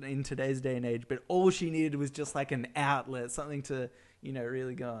something in today's day and age. But all she needed was just like an outlet, something to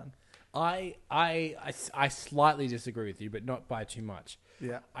really go on. I slightly disagree with you, but not by too much.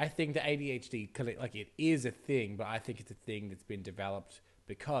 Yeah, I think the ADHD, like it is a thing, but I think it's a thing that's been developed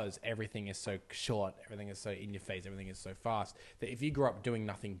because everything is so short, everything is so in your face, everything is so fast that if you grew up doing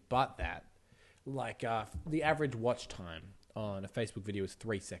nothing but that, like the average watch time on a Facebook video is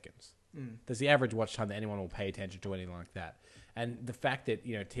 3 seconds. That's the average watch time that anyone will pay attention to, anything like that. And the fact that,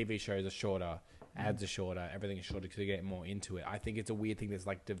 TV shows are shorter, ads are shorter, everything is shorter because they get more into it. I think it's a weird thing that's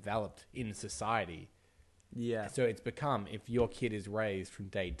like developed in society. Yeah. So it's become, if your kid is raised from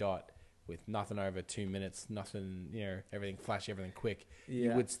day dot with nothing over 2 minutes, nothing, everything flashy, everything quick,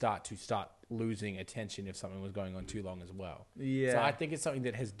 you would start losing attention if something was going on too long as well. Yeah. So I think it's something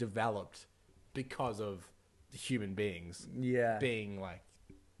that has developed because of the human beings being like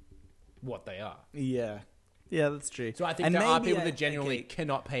what they are. Yeah. Yeah, that's true. So I think there are people that genuinely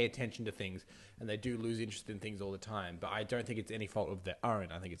cannot pay attention to things, and they do lose interest in things all the time. But I don't think it's any fault of their own.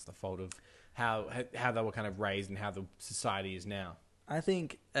 I think it's the fault of how they were kind of raised and how the society is now. I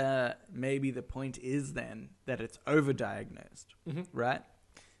think maybe the point is then that it's overdiagnosed, right?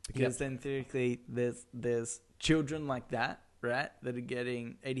 Because then theoretically there's children like that, right, that are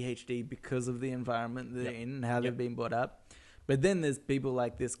getting ADHD because of the environment they're in and how they've been brought up. But then there's people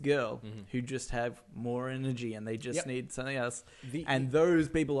like this girl who just have more energy and they just need something else. And those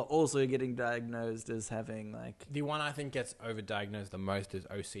people are also getting diagnosed as having like... The one I think gets overdiagnosed the most is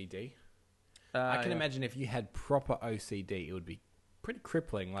OCD. I can imagine if you had proper OCD, it would be pretty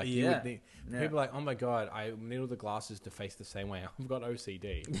crippling. Like you would need, people are like, oh my God, I need all the glasses to face the same way. I've got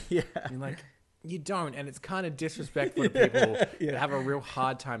OCD. Yeah. And you're like... You don't, and it's kind of disrespectful to people that have a real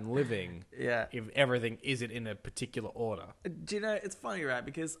hard time living if everything isn't in a particular order. Do you know, it's funny, right?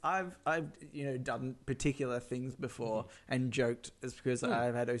 Because I've done particular things before and joked it's because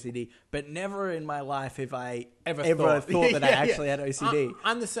I've had OCD, but never in my life have I ever thought that I actually had OCD.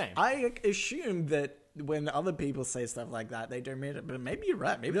 I'm the same. I assumed that when other people say stuff like that, they don't mean it, but maybe you're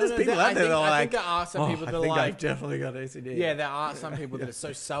right. Maybe there's people out there that are like, I think there are some people that are like... I've definitely got OCD. Yeah, there are some people that are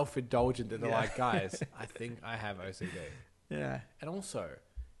so self-indulgent that they're like, guys, I think I have OCD. Yeah. And also,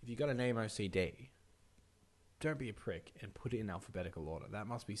 if you got a name OCD, don't be a prick and put it in alphabetical order. That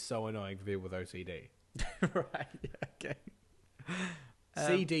must be so annoying for people with OCD. Right, yeah, okay.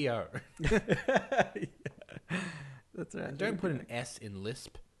 CDO. That's right. And don't put an S in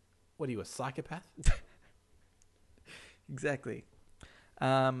Lisp. What are you, a psychopath? Exactly.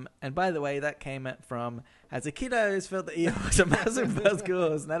 And by the way, that came from, as a kid, I always felt that Ian was a massive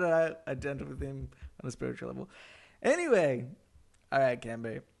buzzkill. Now that I identify with him on a spiritual level. Anyway, all right,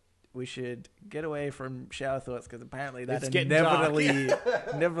 Cambo, we should get away from shower thoughts because apparently that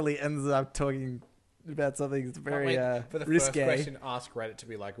inevitably ends up talking about something that's very for the risque. first question, ask Reddit to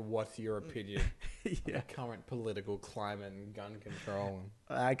be like, what's your opinion on the current political climate and gun control?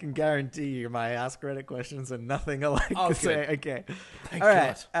 I can guarantee you my Ask Reddit questions are nothing alike the same. Okay. Thank all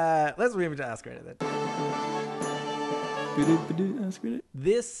right. Let's move into Ask Reddit then. Ask Reddit.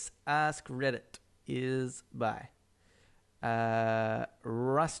 This Ask Reddit is by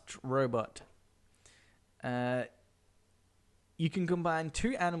Rust Robot. You can combine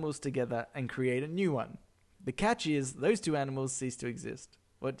two animals together and create a new one. The catch is those two animals cease to exist.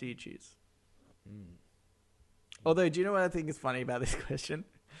 What do you choose? Although, do you know what I think is funny about this question?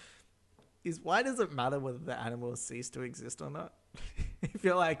 Is why does it matter whether the animals cease to exist or not? If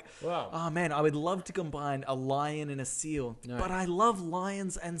you're like, oh man, I would love to combine a lion and a seal, but I love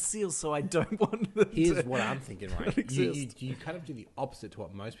lions and seals, so I don't want them Here's what I'm thinking, right? You kind of do the opposite to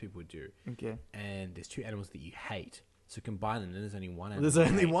what most people would do. Okay. And there's two animals that you hate. So combine them, and there's only one animal. There's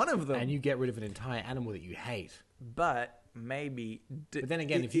only one of them. And you get rid of an entire animal that you hate. But maybe... But then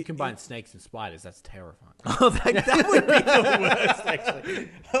again, if you combine snakes and spiders, that's terrifying. Oh, that would be the worst, actually.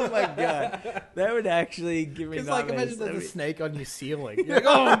 Oh, my God. That would actually give me nightmares. Like, imagine there's a snake on your ceiling. You're like,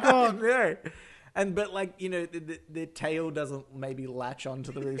 oh, my God. No. But, like, the tail doesn't maybe latch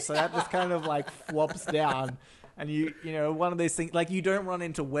onto the roof, so that just kind of, like, flops down. And one of those things, like you don't run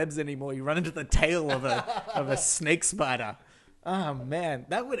into webs anymore. You run into the tail of a snake spider. Oh man,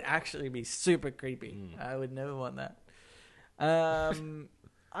 that would actually be super creepy. I would never want that.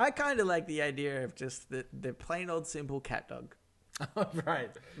 I kind of like the idea of just the plain old simple cat dog.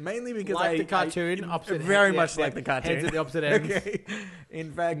 Right. Mainly because like the cartoon, opposite very much like the cartoon. Heads at the opposite ends. Okay.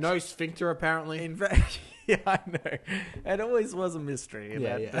 In fact, no sphincter apparently. In fact, yeah, I know. It always was a mystery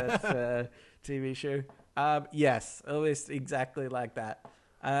about that TV show. Yes, always exactly like that.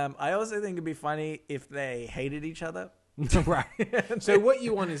 I also think it'd be funny if they hated each other. Right. So what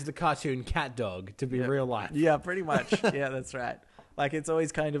you want is the cartoon cat dog to be real life. Yeah, pretty much. Yeah, that's right. Like it's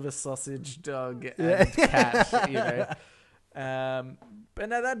always kind of a sausage dog and cat, But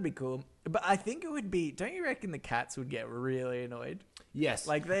no, that'd be cool. But I think it would be... Don't you reckon the cats would get really annoyed? Yes.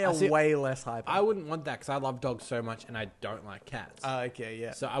 Like they are See, way less hyper. I wouldn't want that because I love dogs so much and I don't like cats. Oh, okay,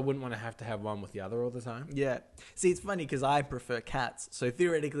 yeah. So I wouldn't want to have one with the other all the time. Yeah. See, it's funny because I prefer cats. So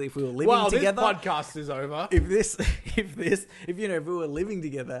theoretically, if we were living together, this podcast is over. if we were living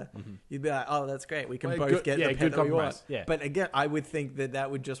together, you'd be like, oh, that's great. We can Well, both good- get yeah, the good pet that we want. compromise, yeah. But again, I would think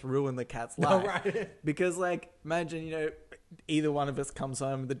that would just ruin the cat's No, life. right. Because like, imagine, either one of us comes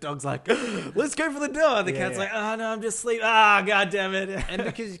home, the dog's like, let's go for the door. The Yeah, cat's yeah. like, oh no, I'm just sleeping. Ah, god damn it. And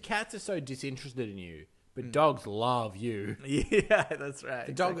because cats are so disinterested in you, but dogs love you. Yeah, that's right.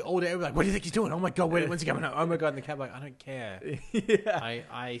 The dog all day, like, what do you think he's doing? Oh my god, when's he coming out? Oh my god, and the cat like, I don't care. Yeah,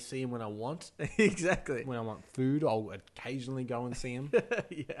 I see him when I want. exactly. When I want food, I'll occasionally go and see him.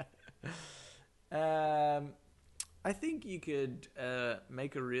 Yeah. I think you could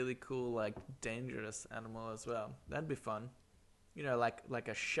make a really cool, like, dangerous animal as well. That'd be fun. Like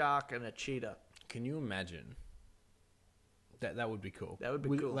a shark and a cheetah. Can you imagine? That would be cool. That would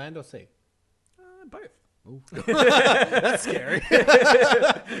be cool. Land or sea? Both. Ooh. That's scary.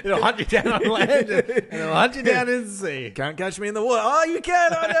 It'll hunt you down on land and it'll hunt you down in the sea. Can't catch me in the water. Oh, you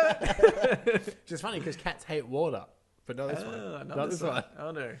can. Oh, no. Which is funny because cats hate water. But not this one. Not this one.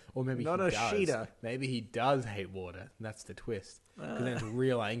 Oh, no. Or maybe not he a does. cheetah. Maybe he does hate water. And that's the twist. Because then it's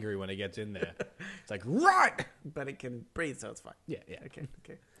real angry when it gets in there. It's like, right! But it can breathe, so it's fine. Yeah, yeah. Okay,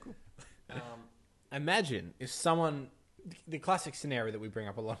 cool. Imagine if someone... The classic scenario that we bring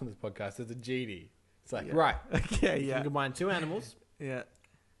up a lot on this podcast is a genie. It's like, Yeah. right. Okay, You yeah. can combine two animals. Yeah.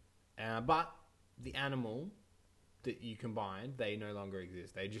 But the animal that you combine, they no longer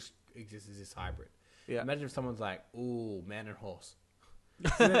exist. They just exist as this hybrid. Yeah. Imagine if someone's like, ooh, man and horse.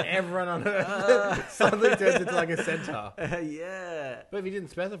 So then everyone on Earth suddenly turns into like a centaur. Yeah. But if you didn't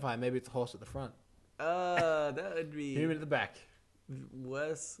specify, maybe it's a horse at the front, That would be human at the back.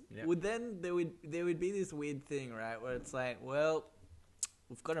 worse. Yeah. Well, then there would be this weird thing, right, where it's like, well,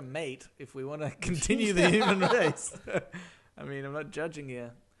 we've got to mate if we want to continue the human race. I mean, I'm not judging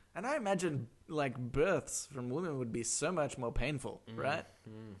here, and I imagine like births from women would be so much more painful, right?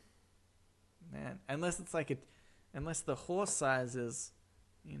 Man, unless it's like unless the horse size is,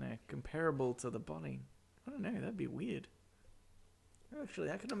 comparable to the body. I don't know. That'd be weird.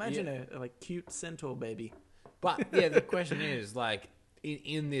 Actually, I can imagine a like cute centaur baby. But yeah, the question is like,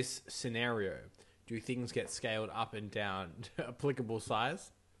 in this scenario, do things get scaled up and down to applicable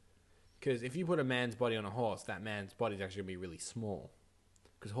size? Because if you put a man's body on a horse, that man's body is actually going to be really small.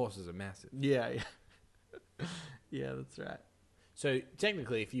 Because horses are massive. Yeah. Yeah, that's right. So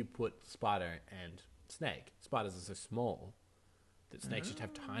technically, if you put spider and snake, spiders are so small that snakes just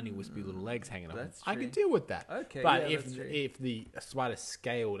have tiny, wispy little legs hanging off. That's I true. can deal with that. Okay, but yeah, that's true. if the spider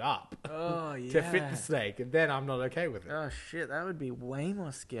scaled up Oh, yeah. to fit the snake, then I'm not okay with it. Oh, shit. That would be way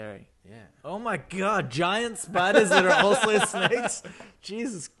more scary. Yeah. Oh, my God. Giant spiders that are also snakes?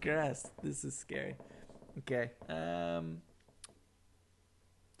 Jesus Christ. This is scary. Okay. Do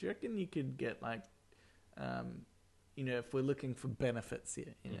you reckon you could get, like, if we're looking for benefits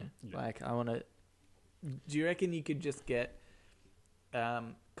here, Yeah. like I want to... Do you reckon you could just get...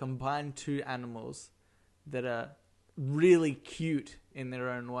 combine two animals that are really cute in their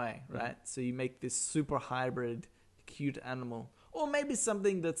own way, right? So you make this super hybrid, cute animal, or maybe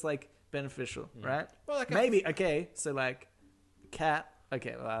something that's like beneficial, right? Well, like maybe so like cat.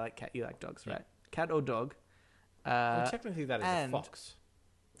 Okay, well I like cat. You like dogs, right? Cat or dog? Well, technically, that is a and- fox.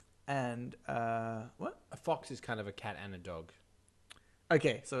 And what? A fox is kind of a cat and a dog.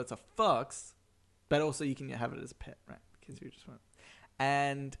 Okay, so it's a fox, but also you can have it as a pet, right? Because you just want.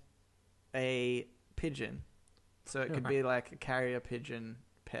 And a pigeon. So it could be like a carrier pigeon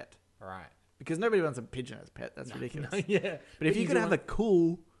pet. Right. Because nobody wants a pigeon as a pet. That's ridiculous. Yeah. But if you could have a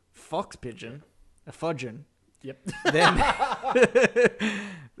cool fox pigeon, a fudgeon, Yep. then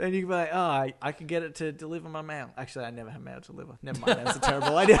then you could be like, oh, I could get it to deliver my mail. Actually, I never have mail to deliver. Never mind. That's a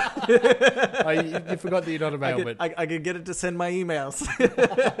terrible idea. You forgot that you're not a mailman. I could get it to send my emails.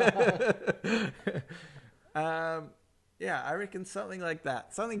 Yeah, I reckon something like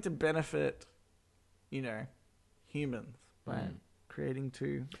that. Something to benefit, humans by creating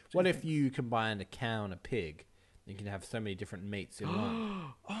two. What if you combined a cow and a pig? You can have so many different meats in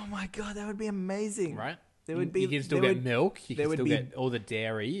one, Oh my God, that would be amazing. right? There would be. You can still there get would- milk. You there can would still be- get all the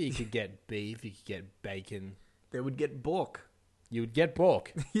dairy. You could get beef. You could get bacon. They would get pork. You would get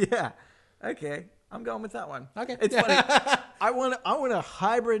pork. Yeah. Okay. I'm going with that one. Okay. It's funny. I want to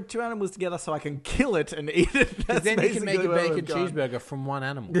hybrid two animals together so I can kill it and eat it. That's Then you can make a basically where bacon we've gone. cheeseburger from one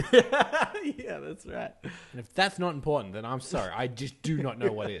animal. Yeah, that's right. And if that's not important, then I'm sorry. I just do not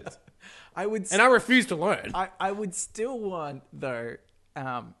know what is. I would. And I refuse to learn. I would still want though,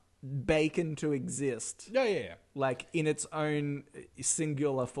 bacon to exist, Yeah. like in its own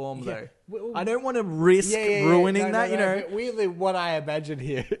singular form, Yeah. though. I don't want to risk ruining that. But weirdly, what I imagine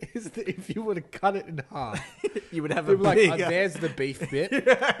here is that if you were to cut it in half, you would have you'd a be like, big. oh, there's the beef bit,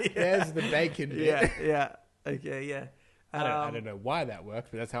 there's the bacon bit. yeah. Okay, yeah. I don't know why that works,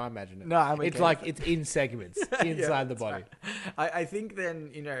 but that's how I imagine it. No, I'm okay it's with like it's in segments inside the that's body. right. I think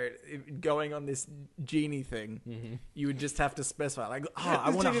then, going on this genie thing, you would just have to specify, like, I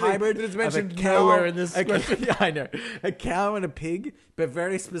This want a genie thing hybrid. that is of a mentioned cow- nowhere in this a- question. Yeah, I know. A cow and a pig, but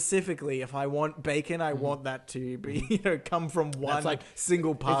very specifically, if I want bacon, I want that to be, come from one like-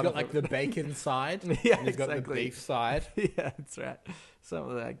 single He's part got of like it. the bacon side, Yeah, and he's got the exactly. beef side. Yeah, that's right.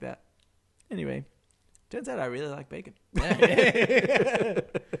 Something like that. Anyway, turns out I really like bacon.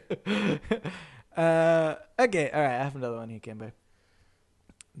 Okay, all right. I have another one here, Kembo.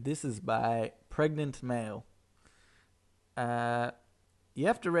 This is by Pregnant Male. You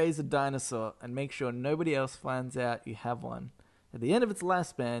have to raise a dinosaur and make sure nobody else finds out you have one. At the end of its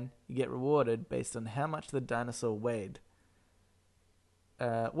lifespan, you get rewarded based on how much the dinosaur weighed.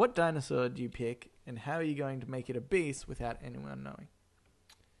 What dinosaur do you pick, and how are you going to make it a beast without anyone knowing?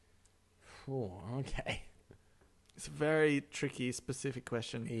 Oh, okay. It's a very tricky, specific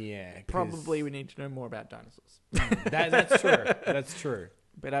question. Yeah. 'cause Probably we need to know more about dinosaurs. that's true. That's true.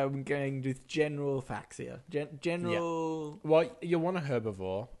 But I'm going with general facts here. General... Well, you want a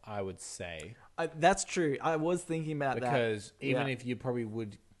herbivore, I would say, that's true. I was thinking about that. because even Yeah. if you probably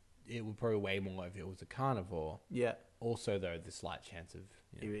would, it would probably weigh more if it was a carnivore. Yeah. Also, though, the slight chance of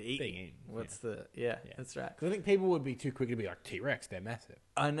You would eat. being eaten. What's the... Yeah, Yeah. that's right. 'Cause I think people would be too quick to be like T-Rex. They're massive.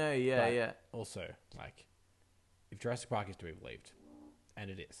 I know, yeah, But yeah. Also, like, if Jurassic Park is to be believed, and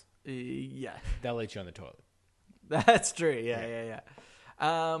it is, Yeah. they'll eat you on the toilet. That's true. Yeah.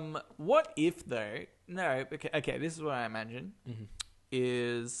 What if, though... No, okay, this is what I imagine. Mm-hmm.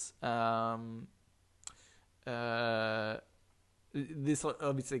 Is... this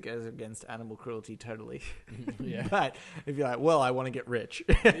obviously goes against animal cruelty totally. Yeah. But if you're like, well, I want to get rich,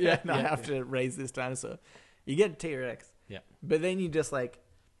 and I have to raise this dinosaur, you get a T-Rex. Yeah. But then you just like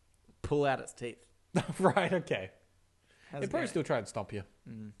pull out its teeth. Right. Okay. How's They'd it probably going? still try and stop you.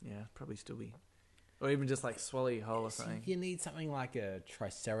 Yeah, probably still be, or even just like swallow you whole or something. You need something like a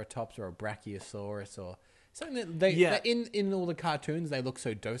Triceratops or a Brachiosaurus or something that they Yeah. that in all the cartoons they look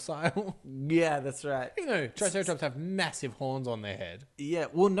so docile. Yeah, that's right. You know, Triceratops have massive horns on their head, Yeah,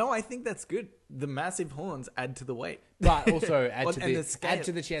 well, no, I think that's good. The massive horns add to the weight. but also add Well, to and the the scale. add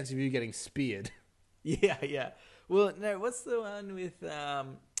to the chance of you getting speared. Yeah. Well, no, what's the one with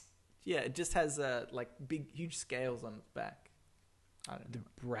yeah, it just has like big, huge scales on its back. I don't know.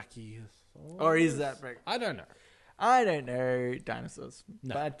 Brachiosaurus. Or is that? I don't know. I don't know dinosaurs.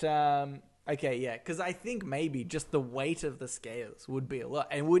 No. But okay, yeah, because I think maybe just the weight of the scales would be a lot,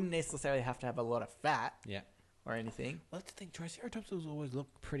 and wouldn't necessarily have to have a lot of fat Yeah. or anything. Well, that's the thing. Triceratops always look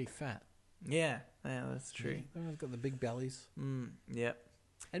pretty fat. Yeah, that's true. They've got the big bellies. Yeah.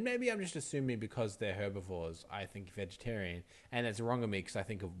 And maybe I'm just assuming because they're herbivores, I think vegetarian, and it's wrong of me because I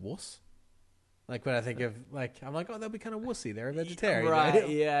think of wuss. Like when I think of I'm like, oh, they'll be kind of wussy. They're a vegetarian, Right?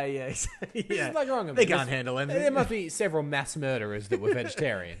 Yeah. It's Yeah. like wrong of They me. can't handle anything. There must be several mass murderers that were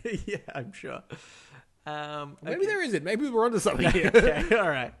vegetarian. Yeah, I'm sure. Maybe there isn't. Maybe we're onto something here. Okay, all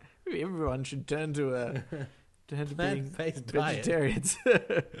right. Maybe everyone should turn to being Plant-based diet. vegetarians.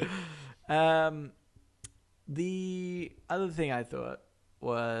 The other thing I thought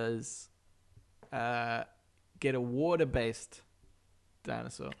was get a water-based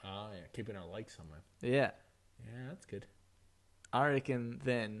dinosaur. Oh yeah, keep it in a lake somewhere. Yeah, Yeah, that's good. I reckon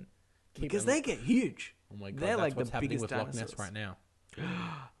then because them- they get huge. Oh my god, They're that's like what's the happening biggest with Loch Ness dinosaurs. right now.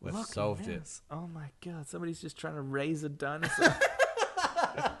 We've Loch solved it. Ness. Oh my god, somebody's just trying to raise a dinosaur.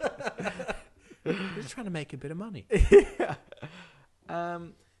 Just trying to make a bit of money. Yeah.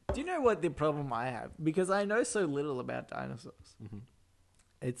 Do you know what the problem I have? Because I know so little about dinosaurs.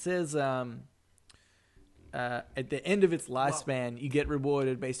 It says at the end of its lifespan, you get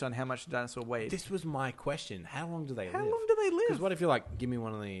rewarded based on how much the dinosaur weighed. This was my question. How long do they live? How long do they Because live? what if you're like, give me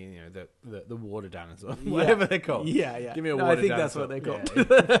one of the water dinosaur, whatever they're called. Yeah. Give me a No, water I think dinosaur. that's what they're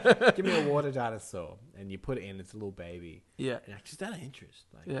called. Yeah. Give me a water dinosaur, and you put it in. It's a little baby. Yeah. And just out of interest,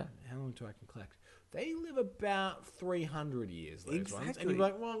 like, Yeah. how long do I can collect? They live about 300 years. Those ones. And Exactly. you're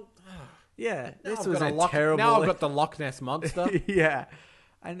like, well, Yeah. now This I've was got a Loch- terrible. Now I've got the Loch Ness monster. Yeah.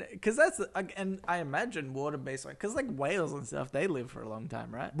 And because and I imagine water-based one, because like whales and stuff, they live for a long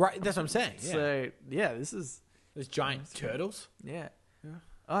time, right? Right, that's what I'm saying. Yeah. So yeah, this is There's giant turtles. yeah.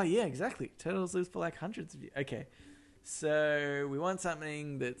 Oh yeah, exactly. Turtles live for like hundreds of years. Okay, So we want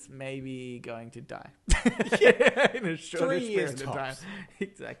something that's maybe going to die in a 3 shortish years period of time. tops.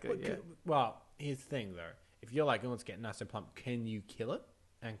 Exactly. Yeah. Well, here's the thing though. If you're like, oh, it's getting nice and plump, can you kill it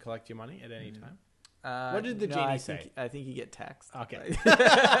and collect your money at any time? What did the genie say? I think you get taxed. Okay.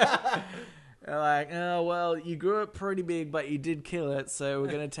 They're like, oh, well, you grew it pretty big, but you did kill it, so we're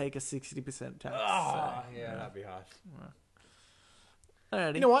going to take a 60% tax. Yeah, that'd be harsh.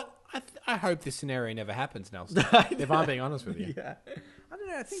 Alrighty. You know what? I hope this scenario never happens, Nelson. If I'm being honest with you. Yeah. I don't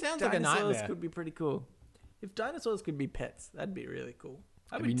know. I think Sounds like a dinosaurs nightmare. could be pretty cool. If dinosaurs could be pets, that'd be really cool.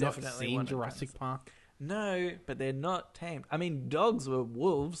 I Have would you not definitely seen want a Jurassic dinosaur. Park? No, but they're not tamed. I mean, dogs were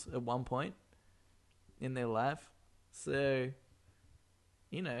wolves at one point in their life. So,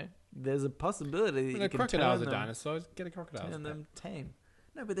 you know, there's a possibility that The you can crocodiles turn are them, dinosaurs. Get a crocodile. turn them tame.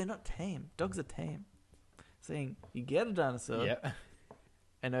 No, but they're not tame. Dogs are tame. Saying you get a dinosaur, Yeah.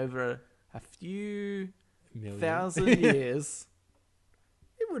 and over a few Million. thousand years,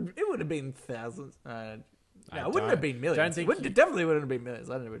 it would have been thousands. No, it wouldn't have been millions. don't think It definitely wouldn't have been millions.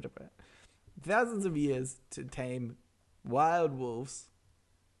 I don't know what you're talking about. Thousands of years to tame wild wolves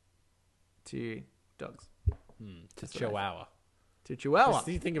to dogs. To That's what I Chihuahua. To Chihuahua.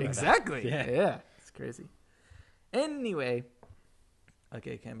 Just think about that. Exactly. Yeah. Yeah. It's crazy. Anyway.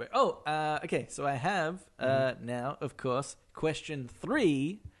 Okay, Cambo. Okay. So I have now, of course, question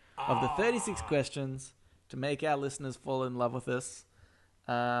 3 of the 36 questions to make our listeners fall in love with us.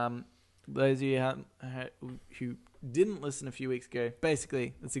 Those of you who didn't listen a few weeks ago,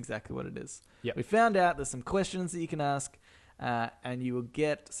 basically, that's exactly what it is. Yep. We found out there's some questions that you can ask, and you will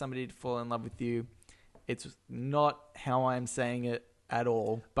get somebody to fall in love with you. It's not how I'm saying it at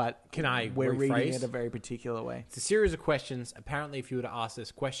all, but we're reading rephrase? it a very particular way. It's a series of questions. Apparently, if you were to ask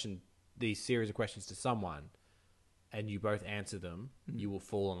these series of questions to someone, and you both answer them, you will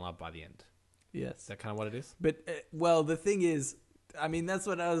fall in love by the end. Yes. Is that kind of what it is? But, well, the thing is, I mean, that's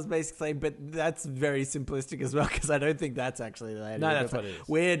what I was basically saying, but that's very simplistic as well, because I don't think that's actually the idea. No, that's what it is.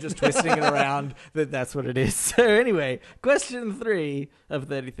 We're just twisting it around that that's what it is. So anyway, question 3 of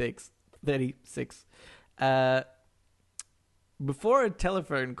 36. Before a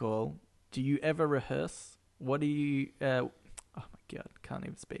telephone call, do you ever rehearse? What do you... oh my God, can't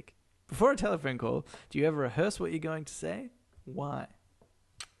even speak. Before a telephone call, do you ever rehearse what you're going to say? Why?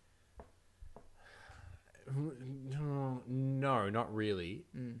 No, not really.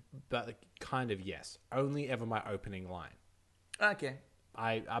 But kind of yes. Only ever my opening line. Okay.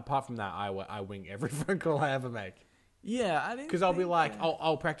 Apart from that, I wing every phone call I ever make. Yeah, I didn't Because I'll be think, like,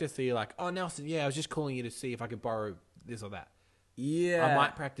 I'll practice the like, oh Nelson, yeah, I was just calling you to see if I could borrow this or that. yeah. I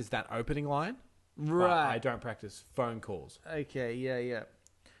might practice that opening line, but Right. I don't practice phone calls. Okay, yeah.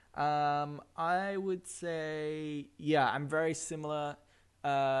 I would say, yeah, I'm very similar.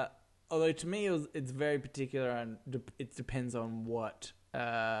 Although to me, it's very particular and it depends on what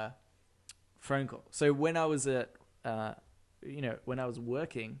phone call. So when I was when I was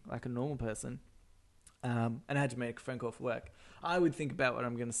working like a normal person, and I had to make a phone call for work, I would think about what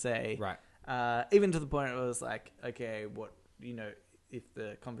I'm going to say. Right. Even to the point where it was like, okay, if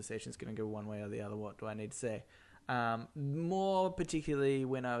the conversation's going to go one way or the other, what do I need to say? More particularly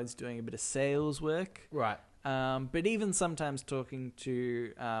when I was doing a bit of sales work. Right. But even sometimes talking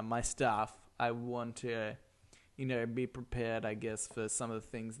to my staff, I want to, be prepared, I guess, for some of the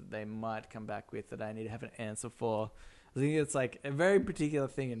things that they might come back with that I need to have an answer for. I think it's like a very particular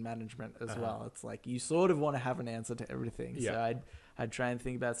thing in management as well. It's like you sort of want to have an answer to everything. Yeah. So I'd try and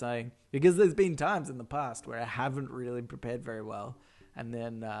think about something, because there's been times in the past where I haven't really prepared very well. And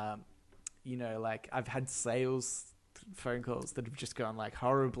then, like I've had sales phone calls that have just gone like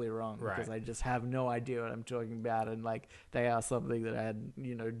horribly wrong because I just have no idea what I'm talking about, and like they ask something that I had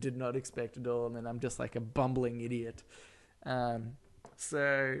did not expect at all, and then I'm just like a bumbling idiot. But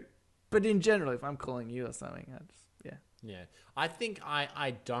in general, if I'm calling you or something, Yeah. I think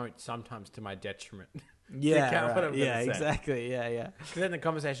I don't sometimes to my detriment. yeah, what I'm gonna say. exactly, yeah. Because then the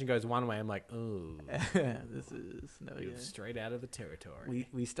conversation goes one way. I'm like, oh, This is no you're good. straight out of the territory.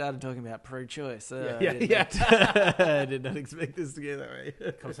 We started talking about pro-choice. Yeah. I did not expect this to go that way.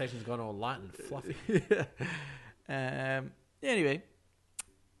 Conversation's gone all light and fluffy. Anyway,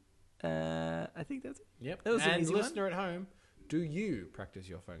 I think that's it. Yep. That was an and easy one. listener at home, do you practice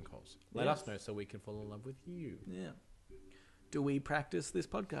your phone calls? Let Yes. us know so we can fall in love with you. Yeah. Do we practice this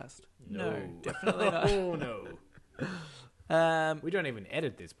podcast? No. Definitely not. Oh no. We don't even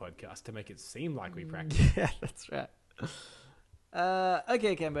edit this podcast to make it seem like we practice. Yeah, that's right.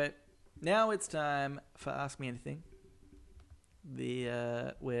 Okay, Cambo. Now it's time for Ask Me Anything.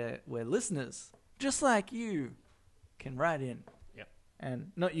 Where listeners, just like you, can write in. Yep.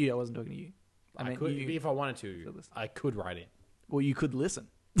 And not you, I wasn't talking to you. I mean, could, you, if I wanted to, could listen. I could write it. or you could listen.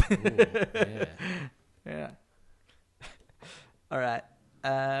 Ooh, yeah. Yeah. All right.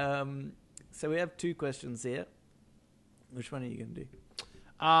 So we have 2 questions here. Which one are you going to do?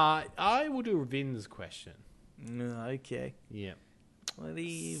 I will do Vin's question. Okay. Yeah. Well,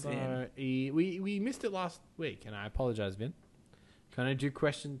 Vin. So we missed it last week, and I apologize, Vin. Can I do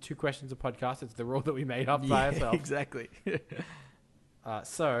two questions a podcast? It's the rule that we made up by ourselves. Exactly.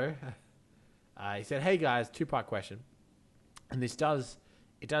 So he said, "Hey guys, 2-part question," and it does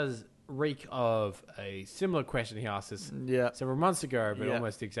reek of a similar question he asked us Yeah. several months ago, but Yeah.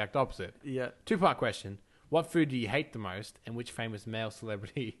 almost the exact opposite. Yeah. 2-part question: what food do you hate the most, and which famous male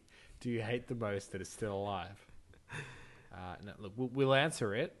celebrity do you hate the most that is still alive? No, look, we'll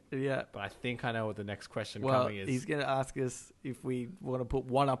answer it, Yeah. but I think I know what the next question Well, coming is. he's going to ask us if we want to put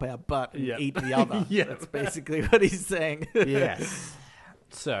one up our butt and Yep. eat the other. Yep. That's basically what he's saying. Yes.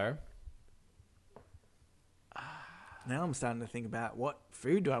 So, Now I'm starting to think about what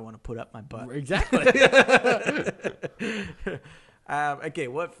food do I want to put up my butt. exactly. Okay,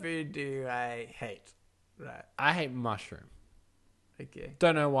 what food do I hate? Right. I hate mushroom. Okay.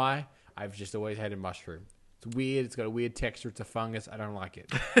 Don't know why. I've just always hated mushroom. It's weird. It's got a weird texture. It's a fungus. I don't like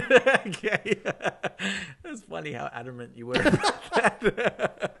it. Okay. It's funny how adamant you were about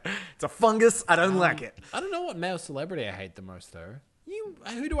that. It's a fungus. I don't like it. I don't know what male celebrity I hate the most, though.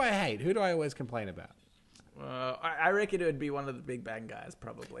 Who do I hate? Who do I always complain about? I reckon it would be one of the Big Bang guys,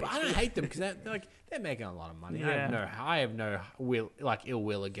 probably. But I don't hate them because they're making a lot of money. Yeah. I have no ill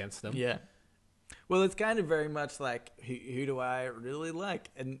will against them. Yeah. Well, it's kind of very much like who do I really like,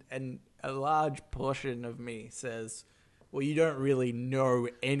 and a large portion of me says, well, you don't really know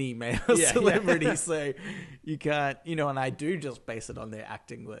any male Yeah, celebrity, yeah. so you can't, and I do just base it on their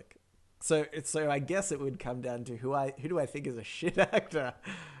acting work. So I guess it would come down to who do I think is a shit actor,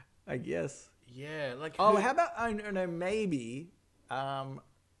 I guess. Yeah, like Oh, how about I don't know, maybe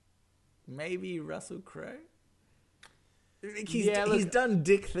Russell Crowe. He's done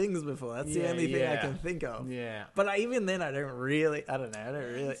dick things before. That's the only thing I can think of. Yeah, But even then, I don't really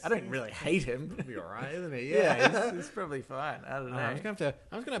hate him. be alright, isn't it? Yeah, he's probably fine. I don't know.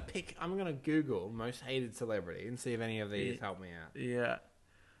 I'm gonna Google most hated celebrity and see if any of these help me out. Yeah.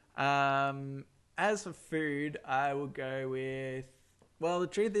 As for food, I will go with. Well, the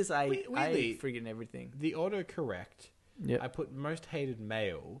truth is, I eat friggin' everything. The autocorrect. Yeah. I put most hated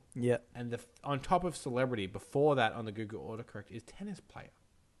male, Yeah. and on top of celebrity before that on the Google autocorrect is tennis player.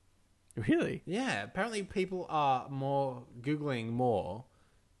 Really? Yeah, apparently people are googling more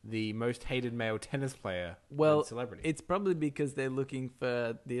the most hated male tennis player than celebrity. It's probably because they're looking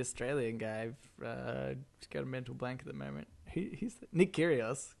for the Australian guy. He's got a mental blank at the moment. He's Nick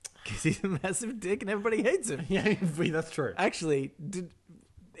Kyrgios, because he's a massive dick and everybody hates him. Yeah, that's true. Actually,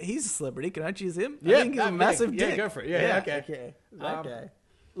 he's a celebrity. Can I choose him? Yeah, I think he's a massive dick. Yeah, go for it. Yeah, okay. Okay. That guy.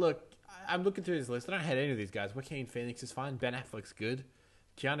 Look, I'm looking through his list. I don't hate any of these guys. Joaquin Phoenix is fine. Ben Affleck's good.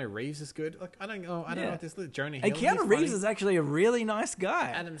 Keanu Reeves is good. Like I don't know what this list. Jonah Hill. And Keanu Reeves is actually a really nice guy.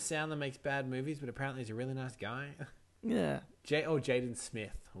 Adam Sandler makes bad movies, but apparently he's a really nice guy. Yeah. Jaden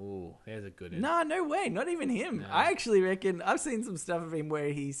Smith. Ooh, there's a good one. No way. Not even him. No. I actually reckon I've seen some stuff of him where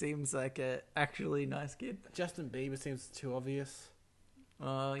he seems like a actually nice kid. Justin Bieber seems too obvious.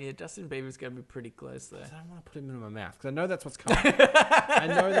 Oh yeah, Justin Bieber's gonna be pretty close though. I don't want to put him in my mouth because I know that's what's coming. I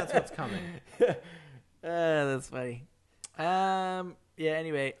know that's what's coming. That's funny. Yeah.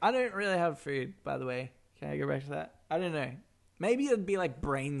 Anyway, I don't really have food. By the way, can I go back to that? I don't know. Maybe it'd be like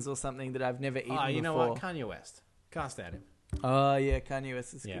brains or something that I've never eaten before. You know what? Kanye West. Can't stand him. Oh yeah, Kanye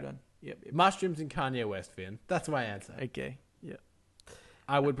West is a good one. Yep. Mushrooms and Kanye West, Finn. That's my answer. Okay. Yeah.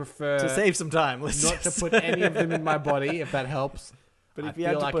 I would prefer To save some time, let's not to put any of them in my body if that helps. But if I you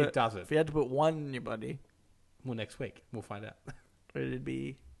had feel to like put, it doesn't. if you had to put one in your body, Well, next week we'll find out. it'd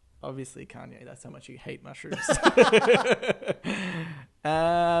be obviously Kanye. That's how much you hate mushrooms.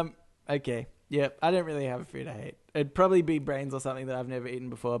 Okay. Yep. I don't really have a food I hate. It'd probably be brains or something that I've never eaten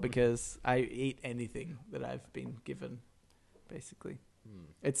before because I eat anything that I've been given. Basically,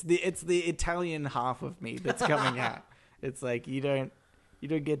 it's the Italian half of me that's coming out. It's like you don't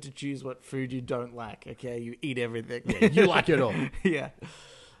get to choose what food you don't like. Okay, you eat everything. Yeah, you like it all. Yeah.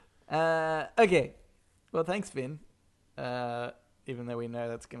 Okay. Well, thanks, Finn. Even though we know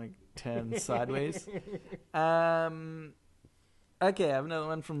that's going to turn sideways. Okay, I have another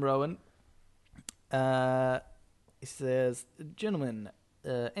one from Rowan. He says, "Gentlemen,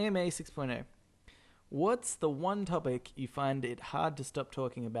 AMA 6.0. What's the one topic you find it hard to stop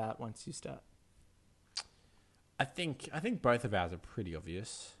talking about once you start?" I think both of ours are pretty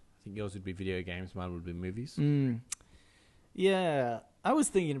obvious. I think yours would be video games, mine would be movies. Yeah, I was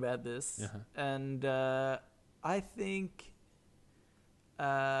thinking about this, Uh-huh. and I think,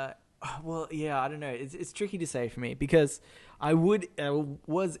 well, yeah, I don't know. It's tricky to say for me because I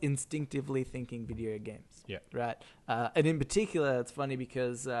was instinctively thinking video games. Yeah. Right. And in particular, it's funny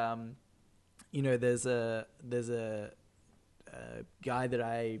because there's a guy that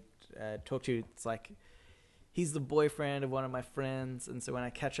I talk to. It's like he's the boyfriend of one of my friends, and so when I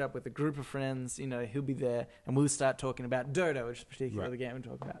catch up with a group of friends, he'll be there, and we'll start talking about Dota, which is particularly the game we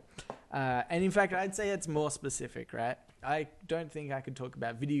talk about. And in fact, I'd say it's more specific, right? I don't think I could talk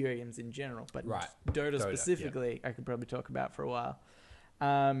about video games in general, but Dota specifically, I could probably talk about for a while.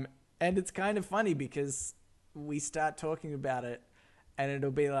 And it's kind of funny because we start talking about it, and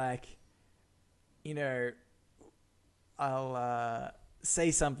it'll be like, I'll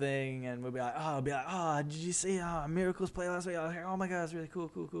say something, and we'll be like, did you see Miracles play last week? I was like, oh my god, it's really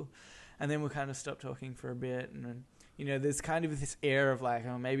cool. And then we'll kind of stop talking for a bit, and then, there's kind of this air of like,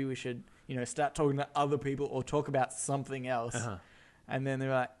 oh, maybe we should, start talking to other people or talk about something else. Uh-huh. And then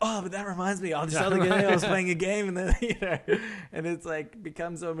they're like, oh, but that reminds me, this other day I was playing a game, and then, and it's like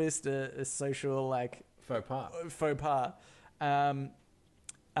becomes almost a social like faux pas.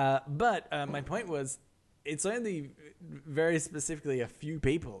 But my point was, it's only very specifically a few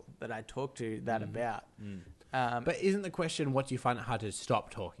people that I talk to that about. But isn't the question, what do you find it hard to stop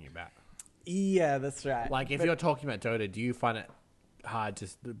talking about? Yeah, that's right. Like, if you're talking about Dota, do you find it hard to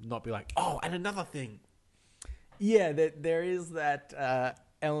not be like, oh, and another thing? Yeah, there is that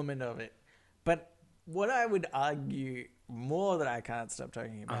element of it. But what I would argue more that I can't stop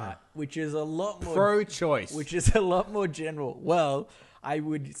talking about, which is a lot more... Pro-choice. Which is a lot more general. Well, I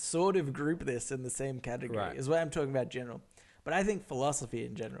would sort of group this in the same category as what I'm talking about general. But I think philosophy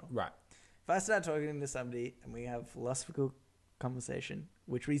in general. Right. If I start talking to somebody and we have philosophical conversation,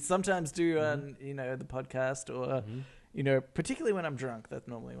 which we sometimes do on, the podcast or, particularly when I'm drunk, that's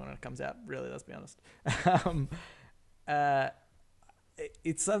normally when it comes out, really, let's be honest.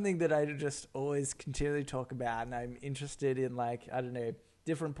 It's something that I just always continually talk about, and I'm interested in, like, I don't know,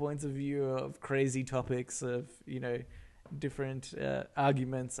 different points of view of crazy topics of, different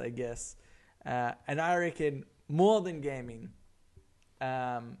arguments, I guess. And I reckon more than gaming,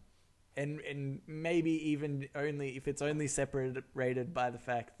 and maybe even only if it's only separated by the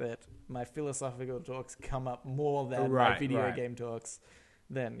fact that my philosophical talks come up more than my video game talks,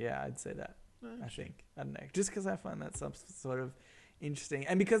 then yeah, I'd say that. I think. I don't know. Just because I find that some sort of interesting.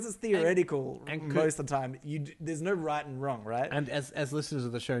 And because it's theoretical most of the time, there's no right and wrong, right? And as listeners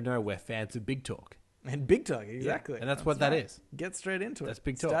of the show know, we're fans of big talk. And big talk, exactly. Yeah, and that's what that is. Get straight into it. That's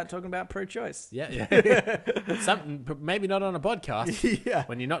big talk. Start talking about pro-choice. Yeah. Something, maybe not on a podcast. Yeah.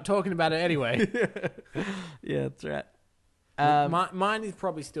 When you're not talking about it anyway. Yeah, that's right. Mine is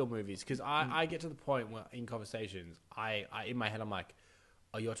probably still movies, because I get to the point where in conversations, I in my head I'm like,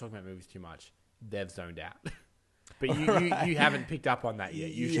 oh, you're talking about movies too much. They've zoned out. But you haven't picked up on that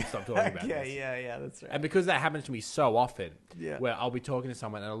yet. You should stop talking about this. Yeah, that's right. And because that happens to me so often, Yeah. where I'll be talking to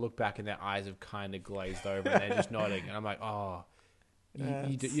someone and I'll look back and their eyes have kind of glazed over and they're just nodding, and I'm like, oh,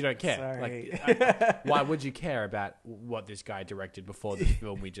 you don't care. Sorry. Like, why would you care about what this guy directed before the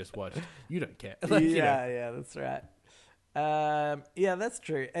film we just watched? You don't care. Like, yeah, that's right. Yeah, that's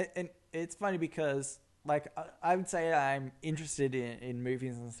true. And it's funny because, like, I would say I'm interested in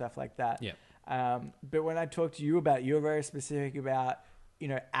movies and stuff like that. Yeah. But when I talk to you about it, you're very specific about,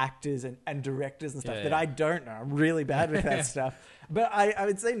 actors and directors and stuff that I don't know. I'm really bad with that stuff. But I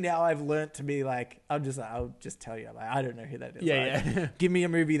would say now I've learnt to be like, I'll just tell you, like, I don't know who that is. Yeah. Give me a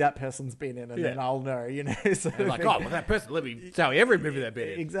movie that person's been in, and then I'll know, sort of Like, thing. oh, well, that person, let me tell you every movie they've been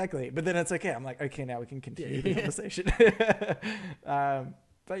in. Exactly. But then it's okay. I'm like, okay, now we can continue the conversation.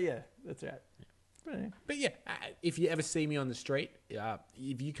 But yeah, that's right. But yeah, if you ever see me on the street,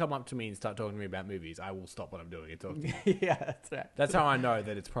 if you come up to me and start talking to me about movies, I will stop what I'm doing and talk to you. Yeah, that's right. That's how I know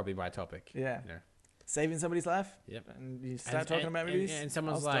that it's probably my topic. Yeah. Saving somebody's life. Yep. And you start talking about movies. And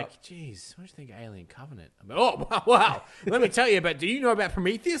someone's I'll like, stop. geez, what do you think of Alien Covenant? I'm like, oh, wow. Let me tell you about, do you know about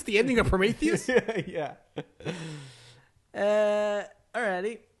Prometheus? The ending of Prometheus? Yeah.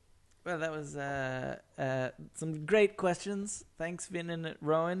 Alrighty. Well, that was some great questions. Thanks, Vin and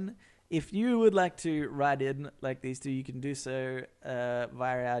Rowan. If you would like to write in like these two, you can do so via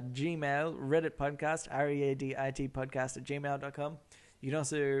our Gmail, Reddit podcast, READIT podcast @gmail.com. You can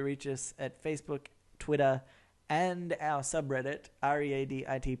also reach us at Facebook, Twitter, and our subreddit,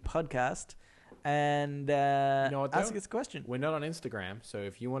 READIT podcast, and ask us a question. We're not on Instagram, so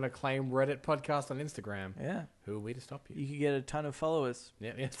if you want to claim Reddit podcast on Instagram, who are we to stop you? You could get a ton of followers.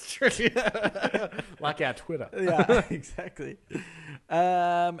 Yeah, it's true. Like our Twitter. Yeah, exactly.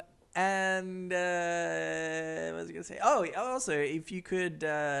 And what was I going to say? Oh, also, if you could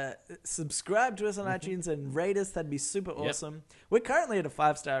subscribe to us on iTunes and rate us, that'd be super awesome. We're currently at a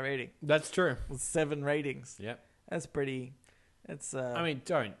 5-star rating That's true. with 7 ratings. Yep. That's pretty. It's. I mean,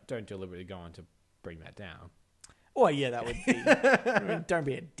 don't deliberately go on to bring that down. Oh yeah, that would be. I mean, don't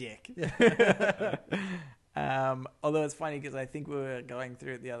be a dick. Although it's funny because I think we were going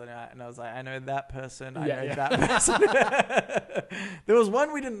through it the other night, and I was like, I know that person. I know that person. There was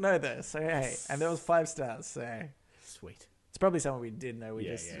one we didn't know though, so hey, and there was 5 stars. So Sweet. it's probably someone we did know. We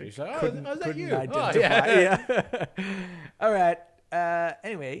Yeah, just yeah. You're like, couldn't, is that couldn't you? identify. Oh, yeah. All right.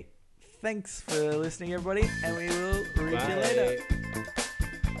 Anyway, thanks for listening, everybody, and we will read